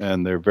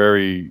 and they're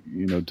very,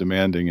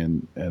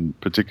 demanding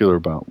and particular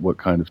about what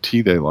kind of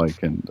tea they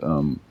like.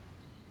 And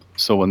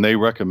so when they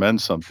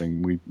recommend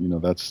something,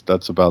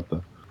 that's about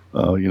the,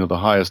 the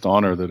highest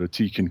honor that a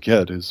tea can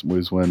get is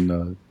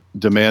when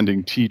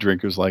demanding tea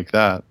drinkers like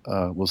that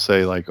will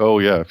say, like, oh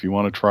yeah, if you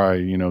want to try,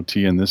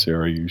 tea in this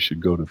area, you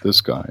should go to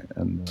this guy.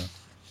 And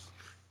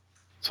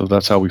so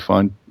that's how we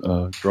find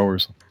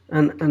growers.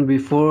 And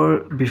before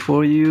they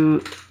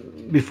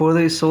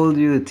sold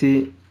you the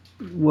tea,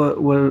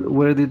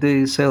 where did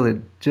they sell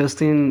it?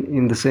 Just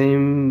in the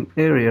same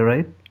area,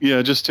 right?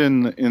 Yeah, just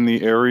in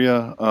the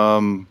area,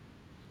 to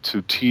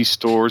tea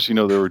stores.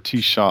 There were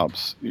tea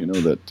shops,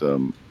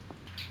 that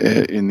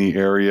in the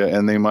area,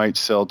 and they might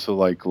sell to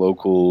like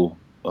local,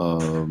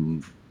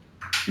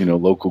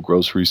 local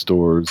grocery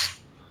stores.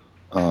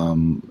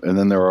 And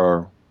then there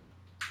are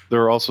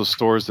also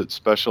stores that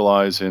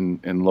specialize in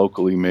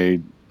locally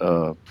made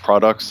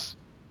products.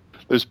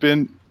 There's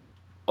been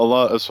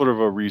a sort of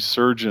a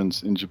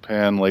resurgence in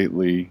Japan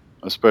lately,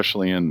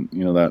 especially in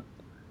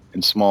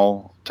in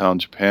small town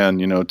Japan,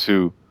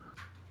 to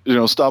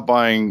stop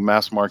buying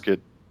mass market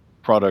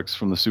products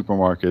from the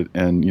supermarket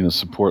and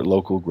support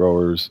local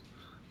growers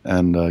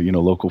and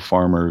local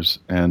farmers.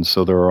 And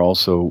so there are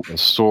also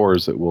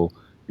stores that will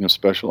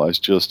specialize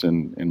just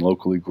in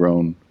locally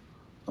grown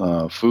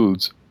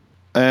foods.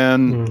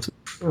 And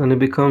it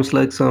becomes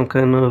like some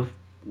kind of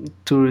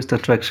tourist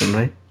attraction,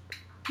 right?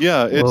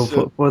 Yeah, it's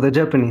for the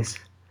Japanese.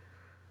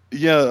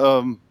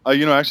 Yeah,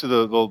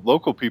 actually, the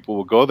local people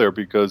will go there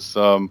because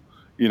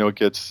it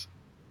gets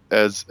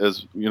as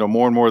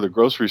more and more of the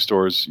grocery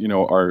stores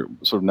are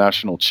sort of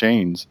national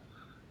chains,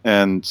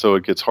 and so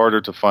it gets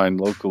harder to find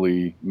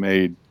locally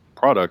made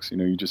products.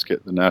 You just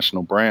get the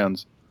national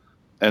brands,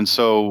 and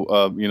so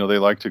they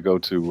like to go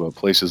to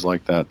places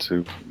like that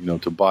to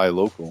to buy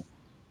local.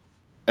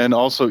 And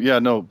also,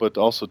 but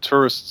also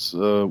tourists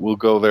will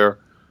go there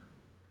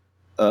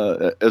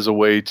as a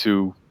way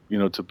to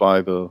to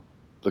buy the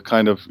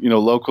kind of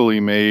locally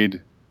made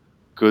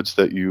goods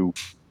that you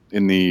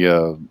in the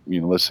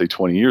let's say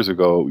 20 years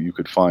ago you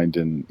could find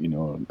in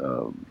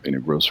in a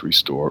grocery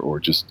store or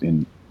just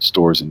in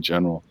stores in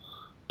general.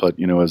 But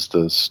as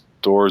the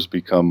stores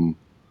become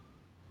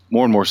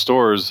more and more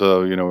stores,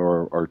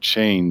 are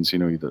chains.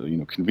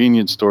 Either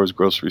convenience stores,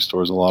 grocery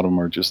stores. A lot of them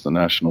are just the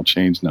national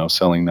chains now,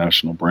 selling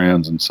national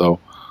brands, and so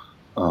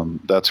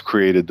that's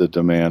created the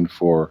demand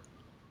for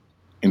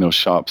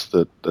shops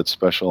that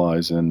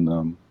specialize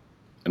in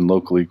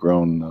locally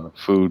grown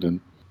food. And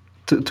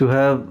to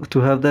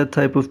have that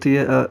type of tea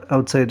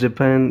outside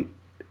Japan,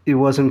 it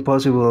wasn't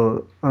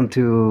possible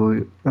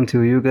until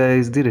you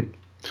guys did it.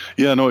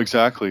 Yeah, no,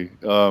 exactly.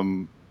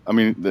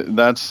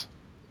 That's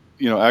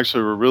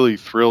actually we're really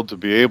thrilled to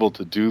be able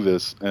to do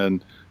this,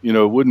 and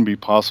it wouldn't be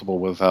possible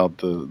without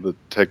the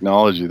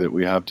technology that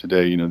we have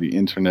today. The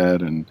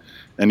internet and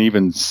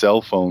even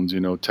cell phones.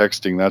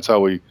 Texting. That's how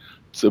we.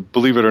 So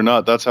believe it or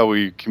not, that's how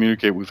we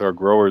communicate with our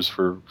growers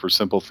for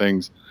simple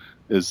things.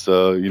 Is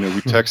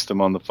we text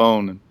them on the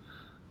phone,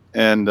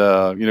 and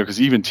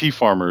because even tea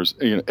farmers,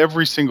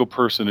 every single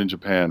person in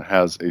Japan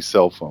has a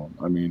cell phone.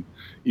 I mean,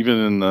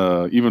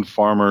 even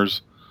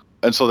farmers,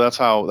 and so that's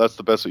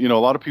the best. A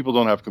lot of people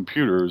don't have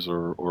computers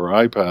or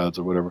iPads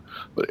or whatever,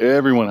 but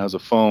everyone has a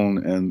phone,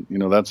 and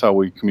that's how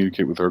we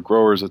communicate with our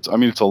growers. It's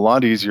a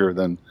lot easier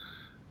than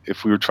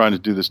if we were trying to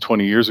do this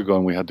 20 years ago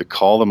and we had to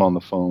call them on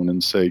the phone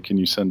and say, can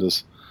you send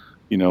us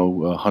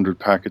 100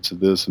 packets of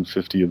this and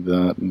 50 of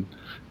that. And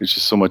it's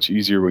just so much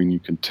easier when you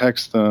can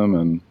text them.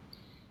 And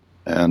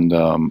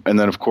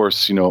then of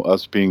course,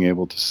 us being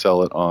able to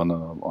sell it on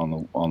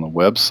the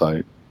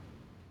website,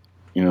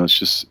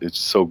 it's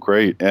so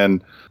great.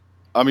 And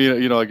I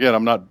mean, again,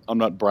 I'm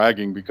not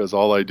bragging because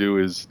all I do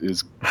is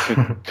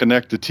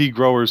connect the tea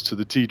growers to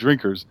the tea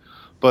drinkers,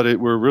 but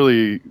we're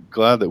really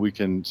glad that we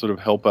can sort of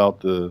help out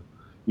the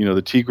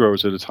tea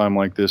growers at a time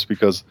like this,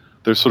 because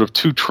there's sort of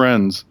two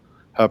trends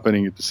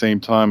happening at the same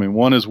time, and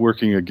one is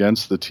working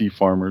against the tea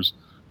farmers,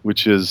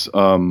 which is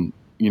that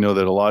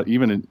a lot,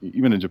 even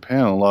in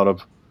Japan, a lot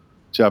of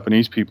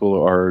Japanese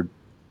people are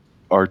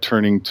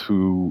turning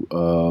to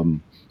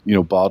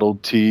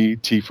bottled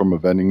tea from a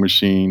vending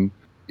machine.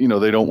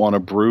 They don't want to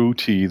brew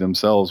tea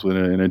themselves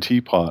in a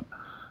teapot,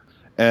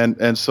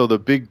 and so the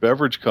big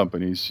beverage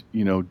companies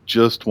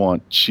just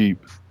want cheap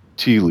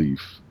tea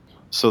leaf.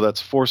 So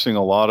that's forcing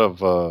a lot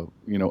of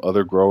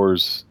other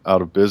growers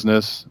out of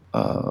business.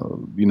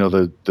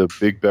 The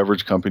big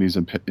beverage companies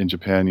in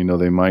Japan,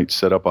 they might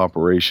set up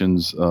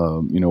operations,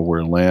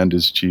 where land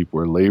is cheap,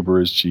 where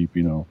labor is cheap,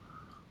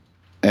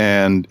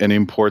 and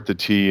import the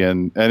tea,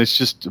 and it's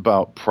just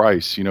about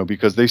price,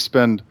 because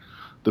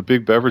the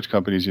big beverage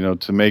companies,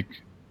 to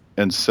make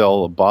and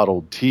sell a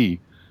bottled tea,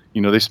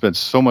 they spend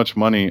so much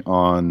money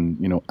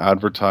on,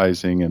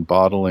 advertising and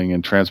bottling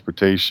and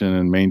transportation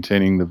and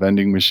maintaining the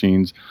vending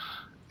machines.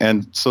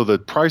 And so the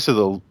price of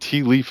the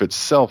tea leaf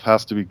itself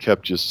has to be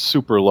kept just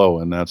super low.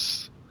 And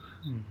that's,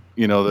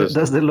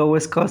 that's the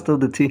lowest cost of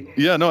the tea.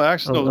 Yeah, no,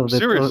 actually, no,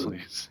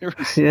 seriously.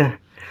 Yeah.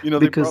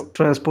 Because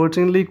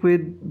transporting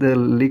the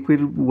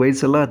liquid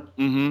weighs a lot.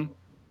 Mm-hmm.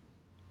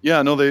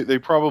 Yeah, no, they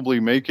probably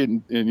make it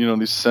in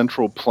these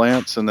central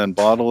plants and then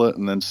bottle it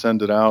and then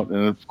send it out.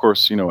 And of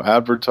course,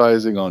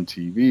 advertising on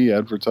TV,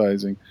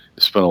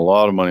 they spend a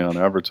lot of money on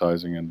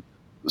advertising. And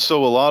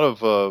so a lot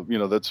of,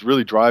 that's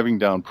really driving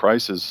down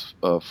prices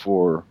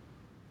for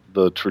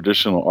the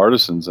traditional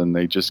artisans, and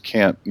they just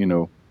can't,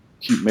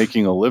 keep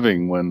making a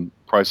living when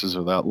prices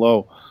are that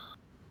low.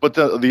 But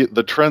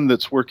the trend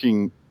that's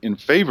working in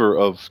favor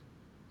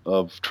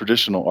of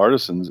traditional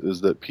artisans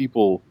is that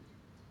people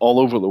all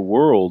over the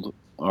world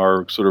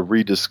are sort of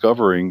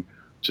rediscovering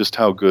just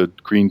how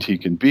good green tea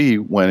can be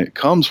when it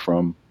comes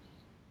from,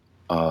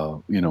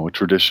 a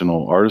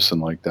traditional artisan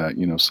like that,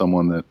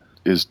 someone that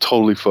is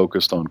totally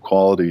focused on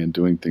quality and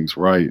doing things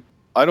right.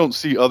 I don't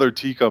see other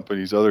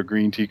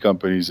green tea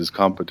companies as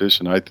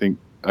competition. I think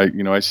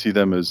I see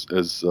them as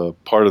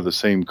part of the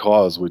same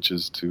cause, which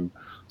is to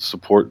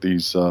support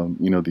these,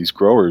 these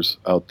growers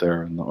out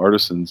there and the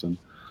artisans, and,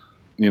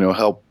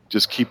 help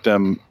just keep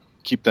them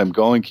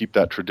going, keep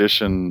that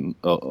tradition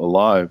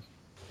alive.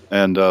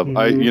 And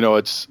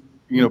it's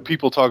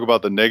people talk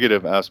about the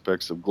negative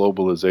aspects of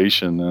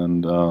globalization,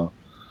 and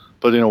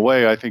but in a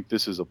way, I think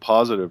this is a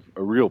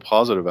real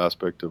positive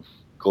aspect of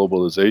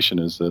globalization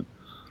is that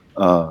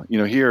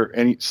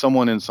here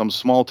someone in some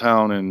small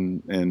town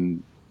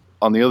in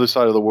on the other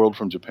side of the world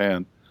from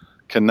Japan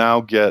can now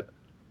get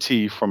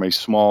tea from a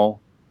small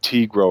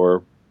tea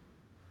grower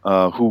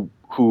who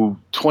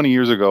 20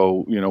 years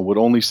ago would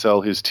only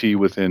sell his tea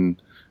within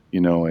a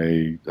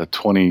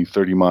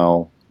 20-30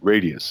 mile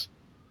radius.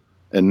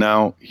 And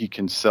now he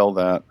can sell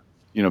that,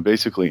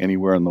 basically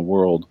anywhere in the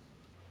world.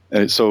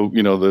 And so,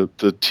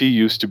 the tea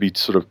used to be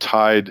sort of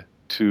tied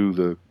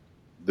to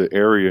the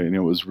area, and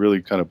it was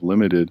really kind of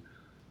limited,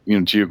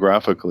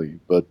 geographically.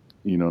 But,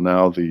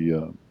 now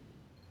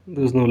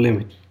there's no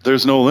limit.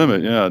 There's no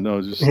limit. Yeah,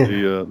 no, just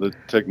the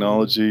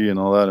technology and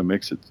all that, it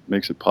makes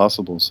it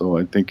possible. So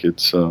I think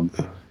it's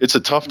a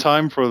tough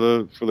time for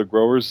the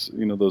growers,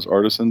 those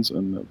artisans,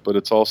 but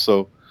it's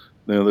also,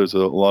 there's a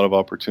lot of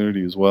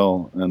opportunity as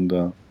well.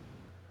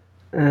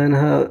 And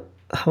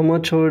how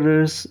much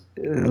orders,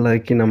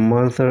 like in a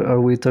month, are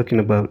we talking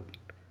about?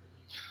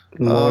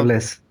 More or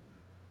less.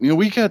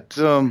 We get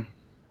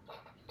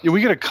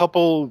a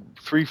couple,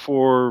 3,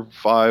 4,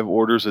 5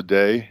 orders a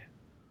day.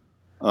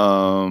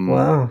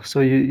 Wow! So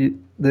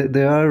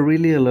there are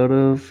really a lot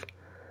of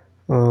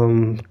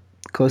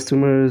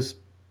customers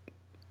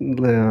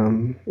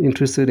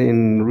interested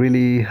in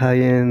really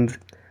high-end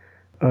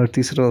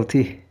artisanal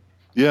tea.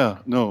 Yeah,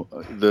 no,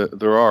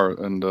 there are,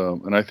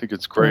 and I think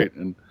it's great.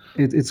 And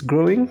it's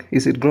growing.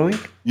 Is it growing?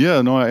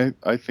 Yeah, no,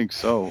 I think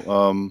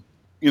so.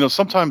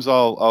 Sometimes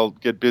I'll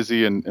get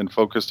busy and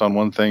focused on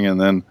one thing,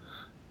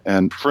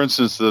 and for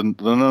instance, the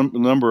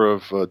number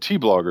of tea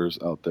bloggers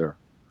out there,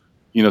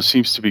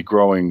 seems to be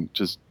growing.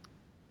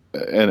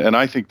 And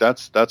I think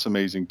that's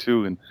amazing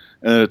too, and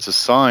it's a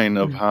sign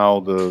of how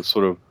the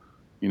sort of,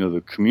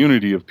 the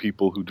community of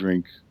people who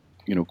drink,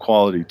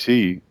 quality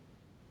tea,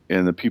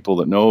 and the people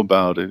that know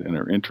about it and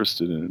are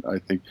interested in it, I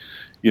think,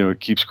 it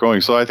keeps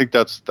growing. So I think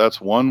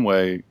that's one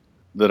way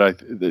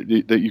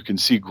that you can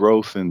see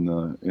growth in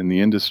the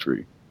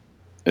industry.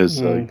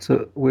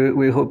 So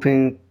we're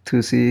hoping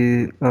to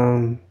see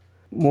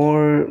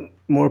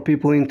more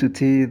people into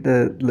tea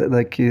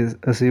that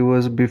as it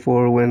was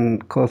before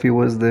when coffee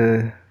was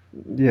the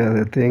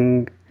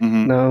thing.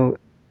 Mm-hmm.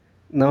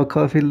 Now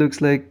coffee looks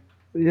like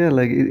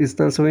it's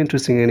not so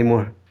interesting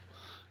anymore.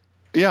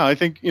 Yeah, I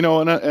think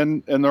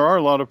and there are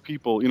a lot of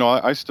people.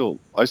 I still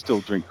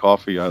drink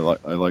coffee. I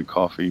like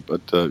coffee,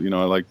 but I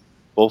like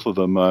both of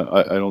them.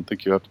 I don't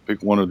think you have to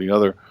pick one or the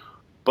other.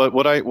 But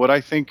what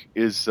I think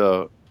is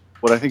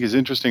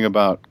interesting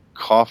about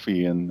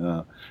coffee, and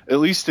at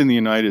least in the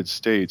United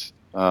States,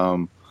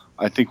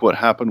 I think what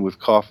happened with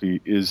coffee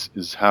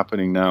is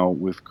happening now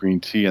with green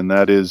tea, and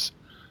that is,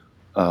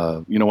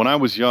 when I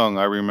was young,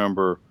 I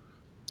remember,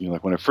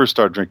 like when I first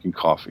started drinking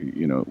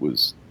coffee,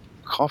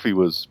 coffee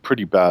was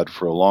pretty bad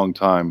for a long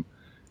time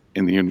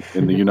in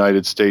the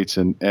United States,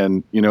 and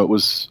it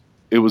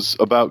was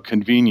about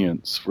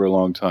convenience for a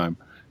long time.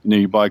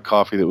 You buy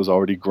coffee that was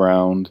already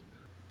ground.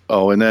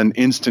 Oh, and then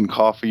instant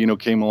coffee,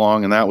 came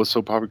along, and that was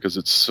so popular because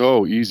it's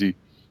so easy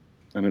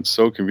and it's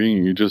so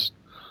convenient. You just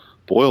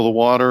boil the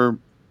water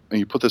and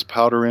you put this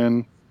powder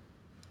in,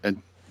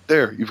 and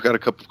there, you've got a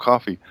cup of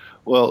coffee.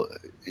 Well,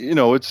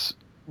 it's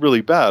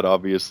really bad,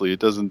 obviously. It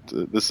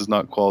doesn't, this is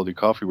not quality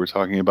coffee we're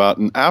talking about.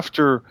 And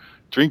after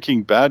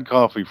drinking bad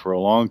coffee for a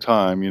long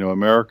time,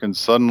 Americans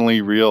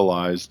suddenly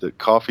realized that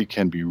coffee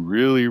can be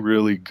really,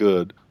 really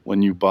good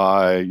when you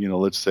buy,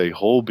 let's say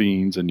whole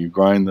beans and you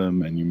grind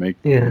them and you make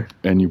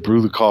and you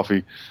brew the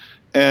coffee.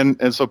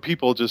 And so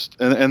people just,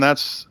 and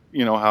that's,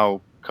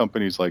 how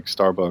companies like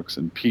Starbucks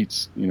and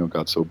Peet's,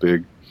 got so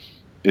big,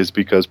 is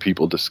because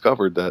people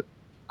discovered that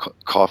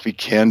coffee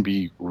can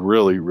be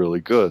really,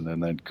 really good,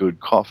 and that good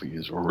coffee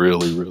is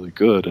really, really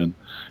good. And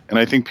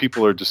I think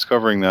people are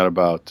discovering that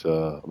about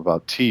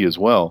tea as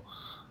well.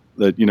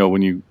 That,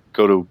 when you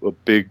go to a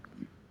big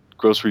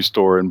grocery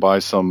store and buy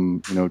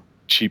some,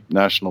 cheap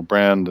national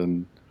brand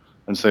and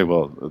say,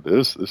 well,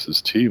 this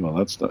is tea. Well,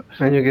 that's not.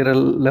 And you get a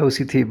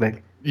lousy tea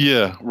bag.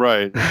 Yeah,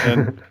 right.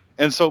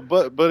 And so,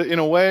 but in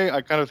a way,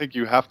 I kind of think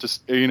you have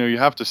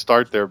to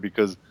start there,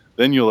 because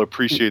then you'll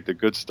appreciate the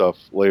good stuff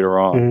later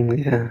on.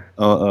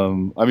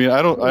 I mean,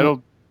 I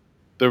don't.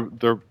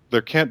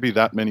 There can't be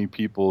that many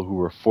people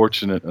who are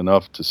fortunate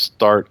enough to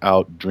start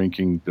out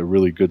drinking the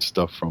really good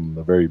stuff from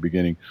the very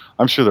beginning.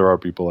 I'm sure there are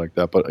people like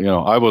that, but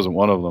I wasn't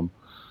one of them.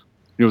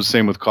 It was the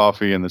same with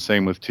coffee and the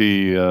same with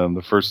tea.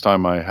 The first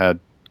time I had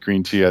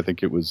green tea, I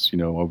think it was,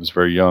 I was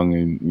very young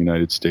in the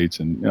United States,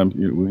 and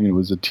it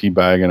was a tea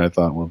bag, and I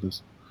thought, well,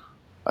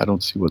 I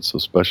don't see what's so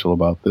special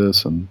about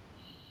this. And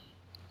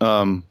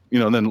and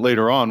then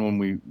later on, when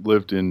we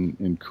lived in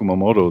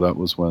Kumamoto, that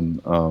was when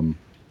I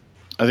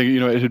think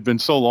it had been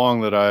so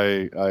long that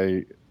I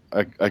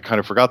kind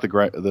of forgot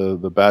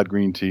the bad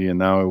green tea, and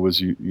now it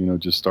was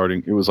just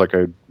starting. It was like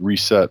a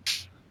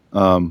reset.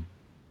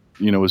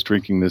 Was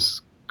drinking this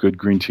good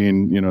green tea,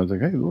 and I was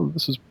like, hey, well,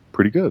 this is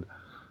pretty good,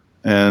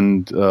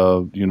 and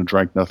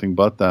drank nothing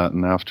but that.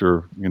 And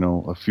after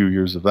a few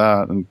years of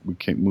that, and we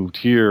moved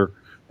here,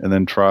 and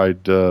then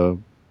tried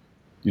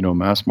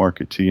mass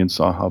market tea and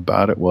saw how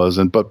bad it was.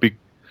 And but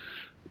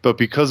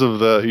because of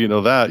the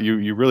that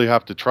you really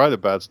have to try the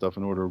bad stuff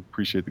in order to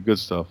appreciate the good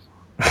stuff.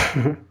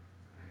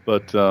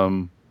 But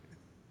so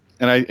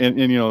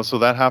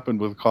that happened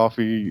with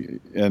coffee,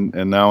 and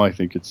now I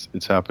think it's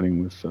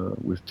happening with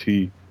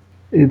tea.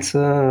 It's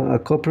a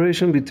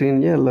cooperation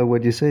between like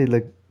what you say,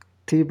 like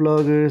tea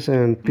bloggers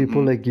and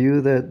people like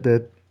you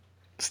that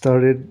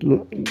started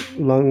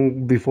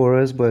long before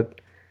us, but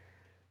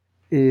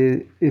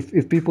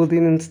if people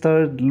didn't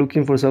start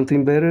looking for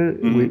something better,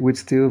 we'd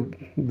still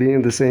be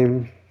in the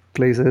same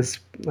place as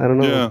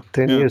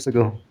 10 years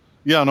ago.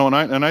 Yeah, no,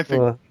 and I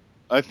think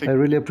I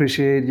really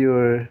appreciate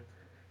your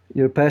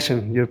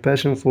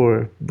passion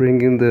for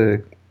bringing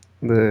the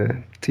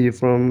tea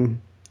from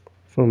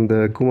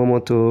the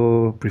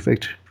Kumamoto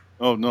prefecture.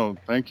 Oh no,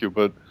 thank you.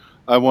 But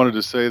I wanted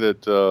to say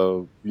that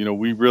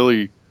we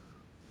really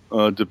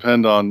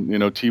depend on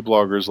tea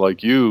bloggers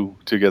like you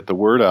to get the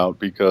word out,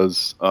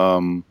 because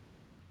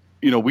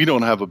we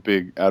don't have a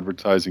big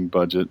advertising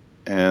budget,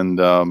 and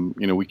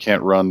we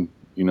can't run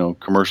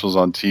commercials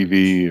on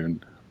TV,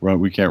 and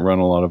we can't run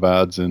a lot of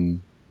ads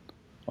on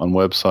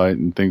website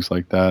and things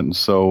like that. And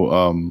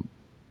so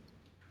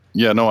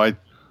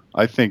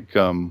I think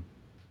tea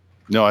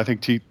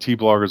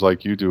bloggers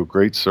like you do a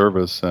great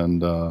service,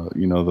 and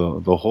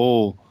the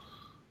whole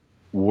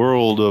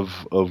world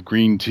of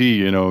green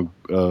tea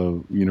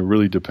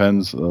really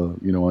depends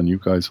on you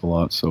guys a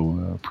lot. So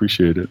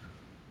appreciate it.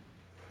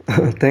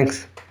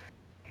 Thanks.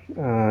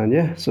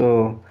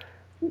 So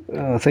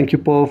thank you,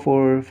 Paul,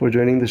 for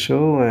joining the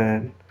show,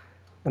 and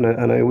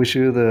I wish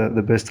you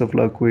the best of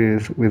luck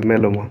with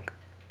Mellow Monk.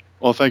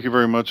 Well, thank you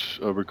very much,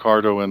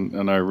 Ricardo,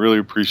 and I really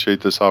appreciate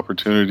this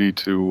opportunity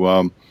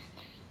to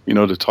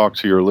to talk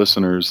to your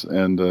listeners.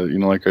 And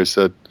like I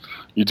said,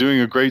 you're doing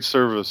a great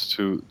service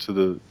to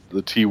the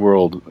tea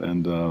world,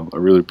 and I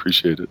really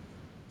appreciate it.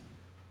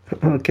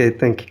 Okay,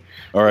 thank you.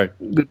 All right.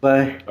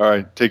 Goodbye. All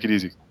right, take it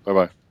easy.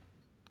 Bye-bye.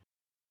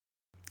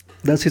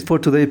 That's it for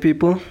today,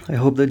 people. I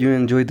hope that you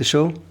enjoyed the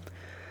show.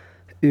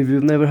 If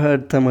you've never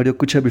had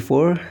Tamariokucha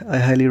before, I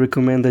highly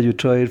recommend that you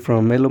try it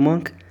from Mellow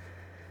Monk.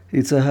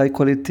 It's a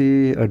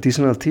high-quality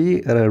artisanal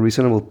tea at a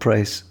reasonable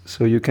price,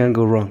 so you can't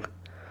go wrong.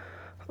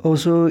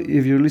 Also,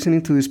 if you're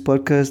listening to this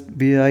podcast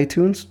via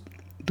iTunes,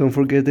 don't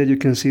forget that you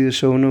can see the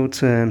show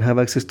notes and have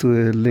access to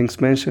the links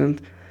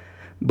mentioned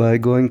by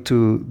going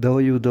to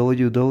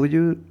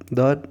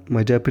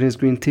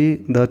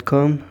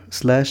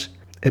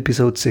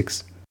www.myjapanesegreentea.com/episode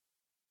 6.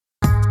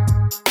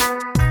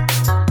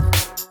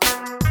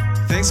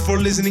 Thanks for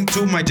listening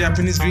to My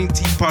Japanese Green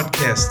Tea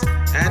podcast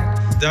at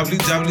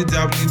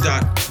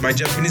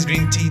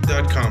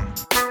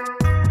www.myjapanesegreentea.com.